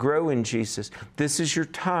 to grow in Jesus. This is your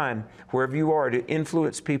time, wherever you are, to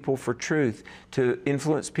influence people for truth, to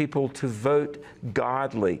influence people to vote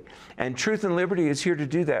godly. And Truth and Liberty is here to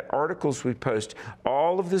do that. Articles we post,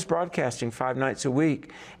 all of this broadcasting 5 nights a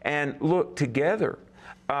week. And look, together,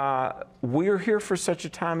 we're here for such a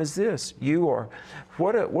time as this. You are.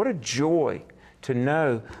 What a joy to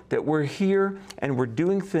know that we're here and we're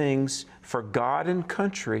doing things for God and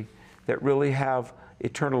country that really have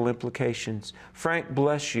eternal implications. Frank,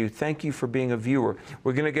 bless you. Thank you for being a viewer.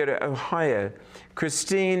 We're going to go to Ohio.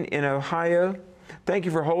 Christine in Ohio, thank you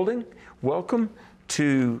for holding. Welcome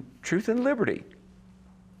to Truth and Liberty.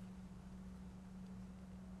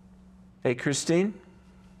 Hey, Christine.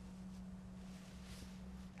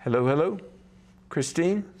 Hello, hello.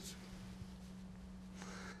 Christine?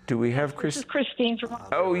 Do we have Christine? This is Christine from...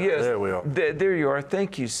 Oh, yes. There we are. There you are.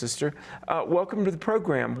 Thank you, sister. Welcome to the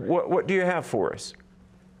program. What do you have for us?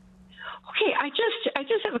 Okay, I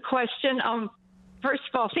just have a question. First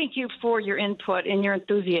of all, thank you for your input and your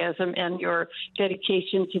enthusiasm and your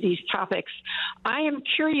dedication to these topics. I am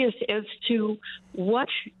curious as to what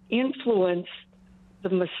influence the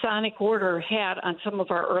Masonic Order had on some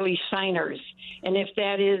of our early signers, and if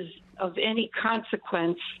that is of any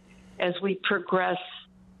consequence as we progress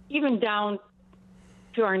even down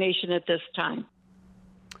to our nation at this time.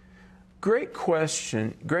 Great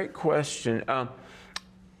question. Great question.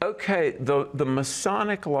 Okay, the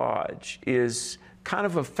Masonic Lodge is kind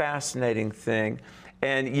of a fascinating thing.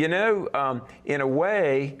 And, you know, in a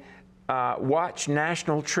way, watch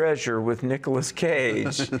National Treasure with Nicolas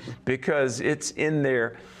Cage because it's in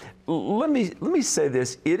there. Let me say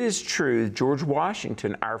this. It is true, George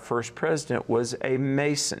Washington, our first president, was a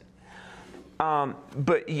Mason.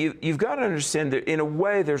 But you've got to understand that in a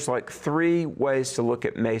way there's like 3 ways to look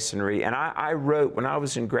at Masonry. And I wrote, when I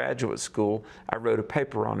was in graduate school, I wrote a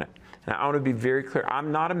paper on it. And I want to be very clear,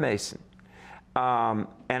 I'm not a Mason. And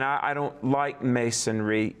I don't like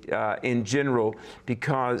Masonry in general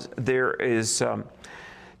because there was a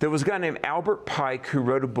guy named Albert Pike who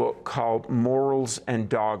wrote a book called Morals and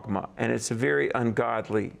Dogma. And it's a very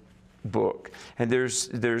ungodly book. And there's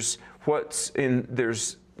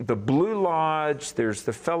the Blue Lodge, there's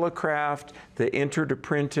the Fellowcraft, the Entered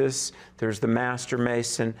Apprentice, there's the Master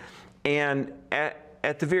Mason. And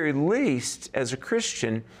at the very least, as a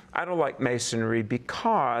Christian, I don't like Masonry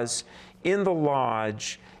because in the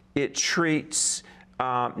Lodge, it treats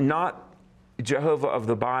not Jehovah of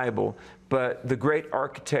the Bible, but the great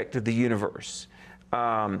architect of the universe,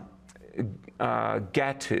 Gatu.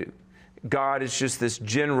 God is just this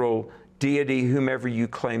general deity, whomever you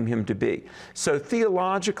claim him to be. So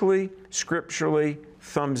theologically, scripturally,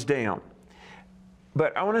 thumbs down.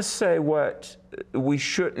 But I want to say what we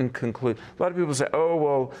shouldn't conclude. A lot of people say,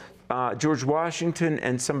 oh, well, George Washington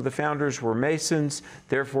and some of the founders were Masons,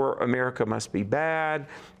 therefore America must be bad.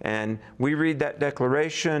 And we read that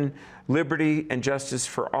declaration, liberty and justice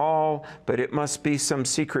for all, but it must be some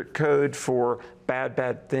secret code for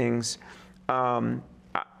bad things.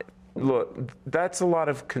 Look, that's a lot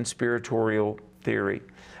of conspiratorial theory.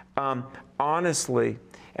 Honestly,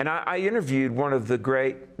 and I interviewed one of the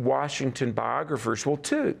great Washington biographers, well,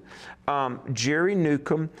 2, Jerry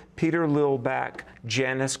Newcomb, Peter Lilback,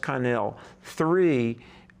 Janice Connell, 3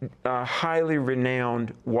 highly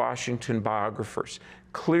renowned Washington biographers.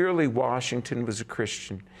 Clearly, Washington was a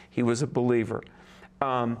Christian. He was a believer.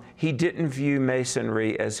 He didn't view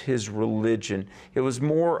Masonry as his religion. It was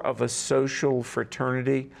more of a social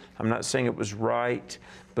fraternity. I'm not saying it was right,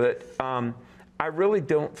 but I really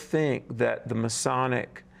don't think that the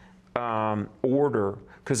Masonic order,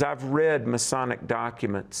 because I've read Masonic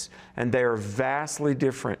documents, and they are vastly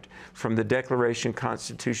different from the Declaration,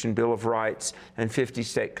 Constitution, Bill of Rights, and 50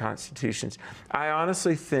 state constitutions. I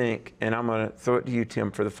honestly think, and I'm going to throw it to you, Tim,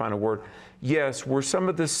 for the final word, yes, were some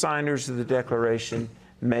of the signers of the Declaration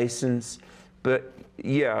Masons, but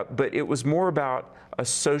it was more about a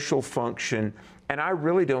social function, and I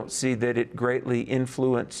really don't see that it greatly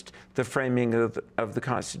influenced the framing of the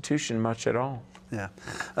Constitution much at all. Yeah.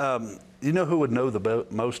 You know who would know the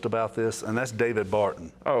most about this? And that's David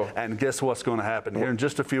Barton. Oh. And guess what's going to happen here in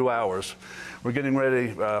just a few hours? We're getting ready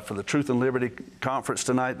for the Truth and Liberty Conference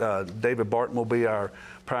tonight. David Barton will be our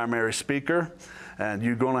primary speaker, and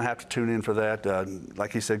you're going to have to tune in for that.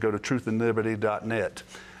 Like he said, go to truthandliberty.net.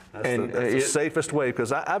 That's the safest way,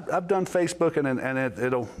 because I've done Facebook and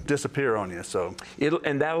it'll disappear on you. So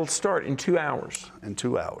and that'll start in 2 hours. In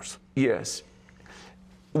 2 hours. Yes.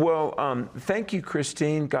 Well, thank you,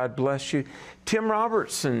 Christine. God bless you. Tim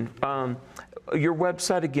Robertson, your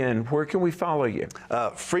website again, where can we follow you?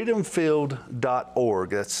 Freedomfield.org.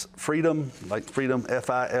 That's freedom, like freedom,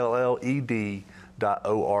 FILLED.org.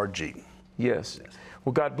 Yes.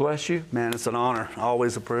 Well, God bless you. Man, it's an honor.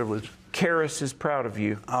 Always a privilege. Karis is proud of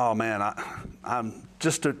you. Oh, man. I'm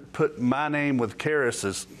just to put my name with Karis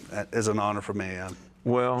is an honor for me.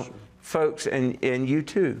 Well, folks, and you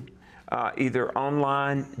too. Either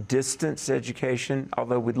online, distance education,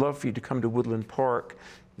 although we'd love for you to come to Woodland Park,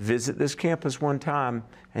 visit this campus one time,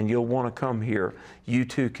 and you'll want to come here. You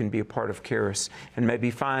too can be a part of Karis and maybe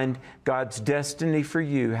find God's destiny for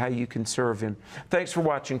you, how you can serve Him. Thanks for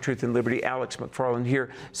watching Truth and Liberty. Alex McFarland here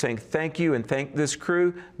saying thank you and thank this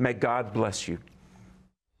crew. May God bless you.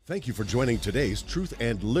 Thank you for joining today's Truth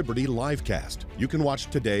and Liberty livecast. You can watch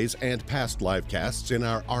today's and past livecasts in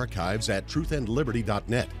our archives at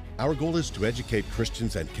truthandliberty.net. Our goal is to educate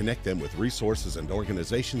Christians and connect them with resources and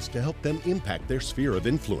organizations to help them impact their sphere of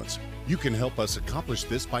influence. You can help us accomplish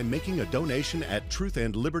this by making a donation at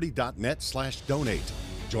truthandliberty.net/donate.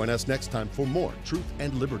 Join us next time for more Truth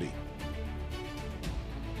and Liberty.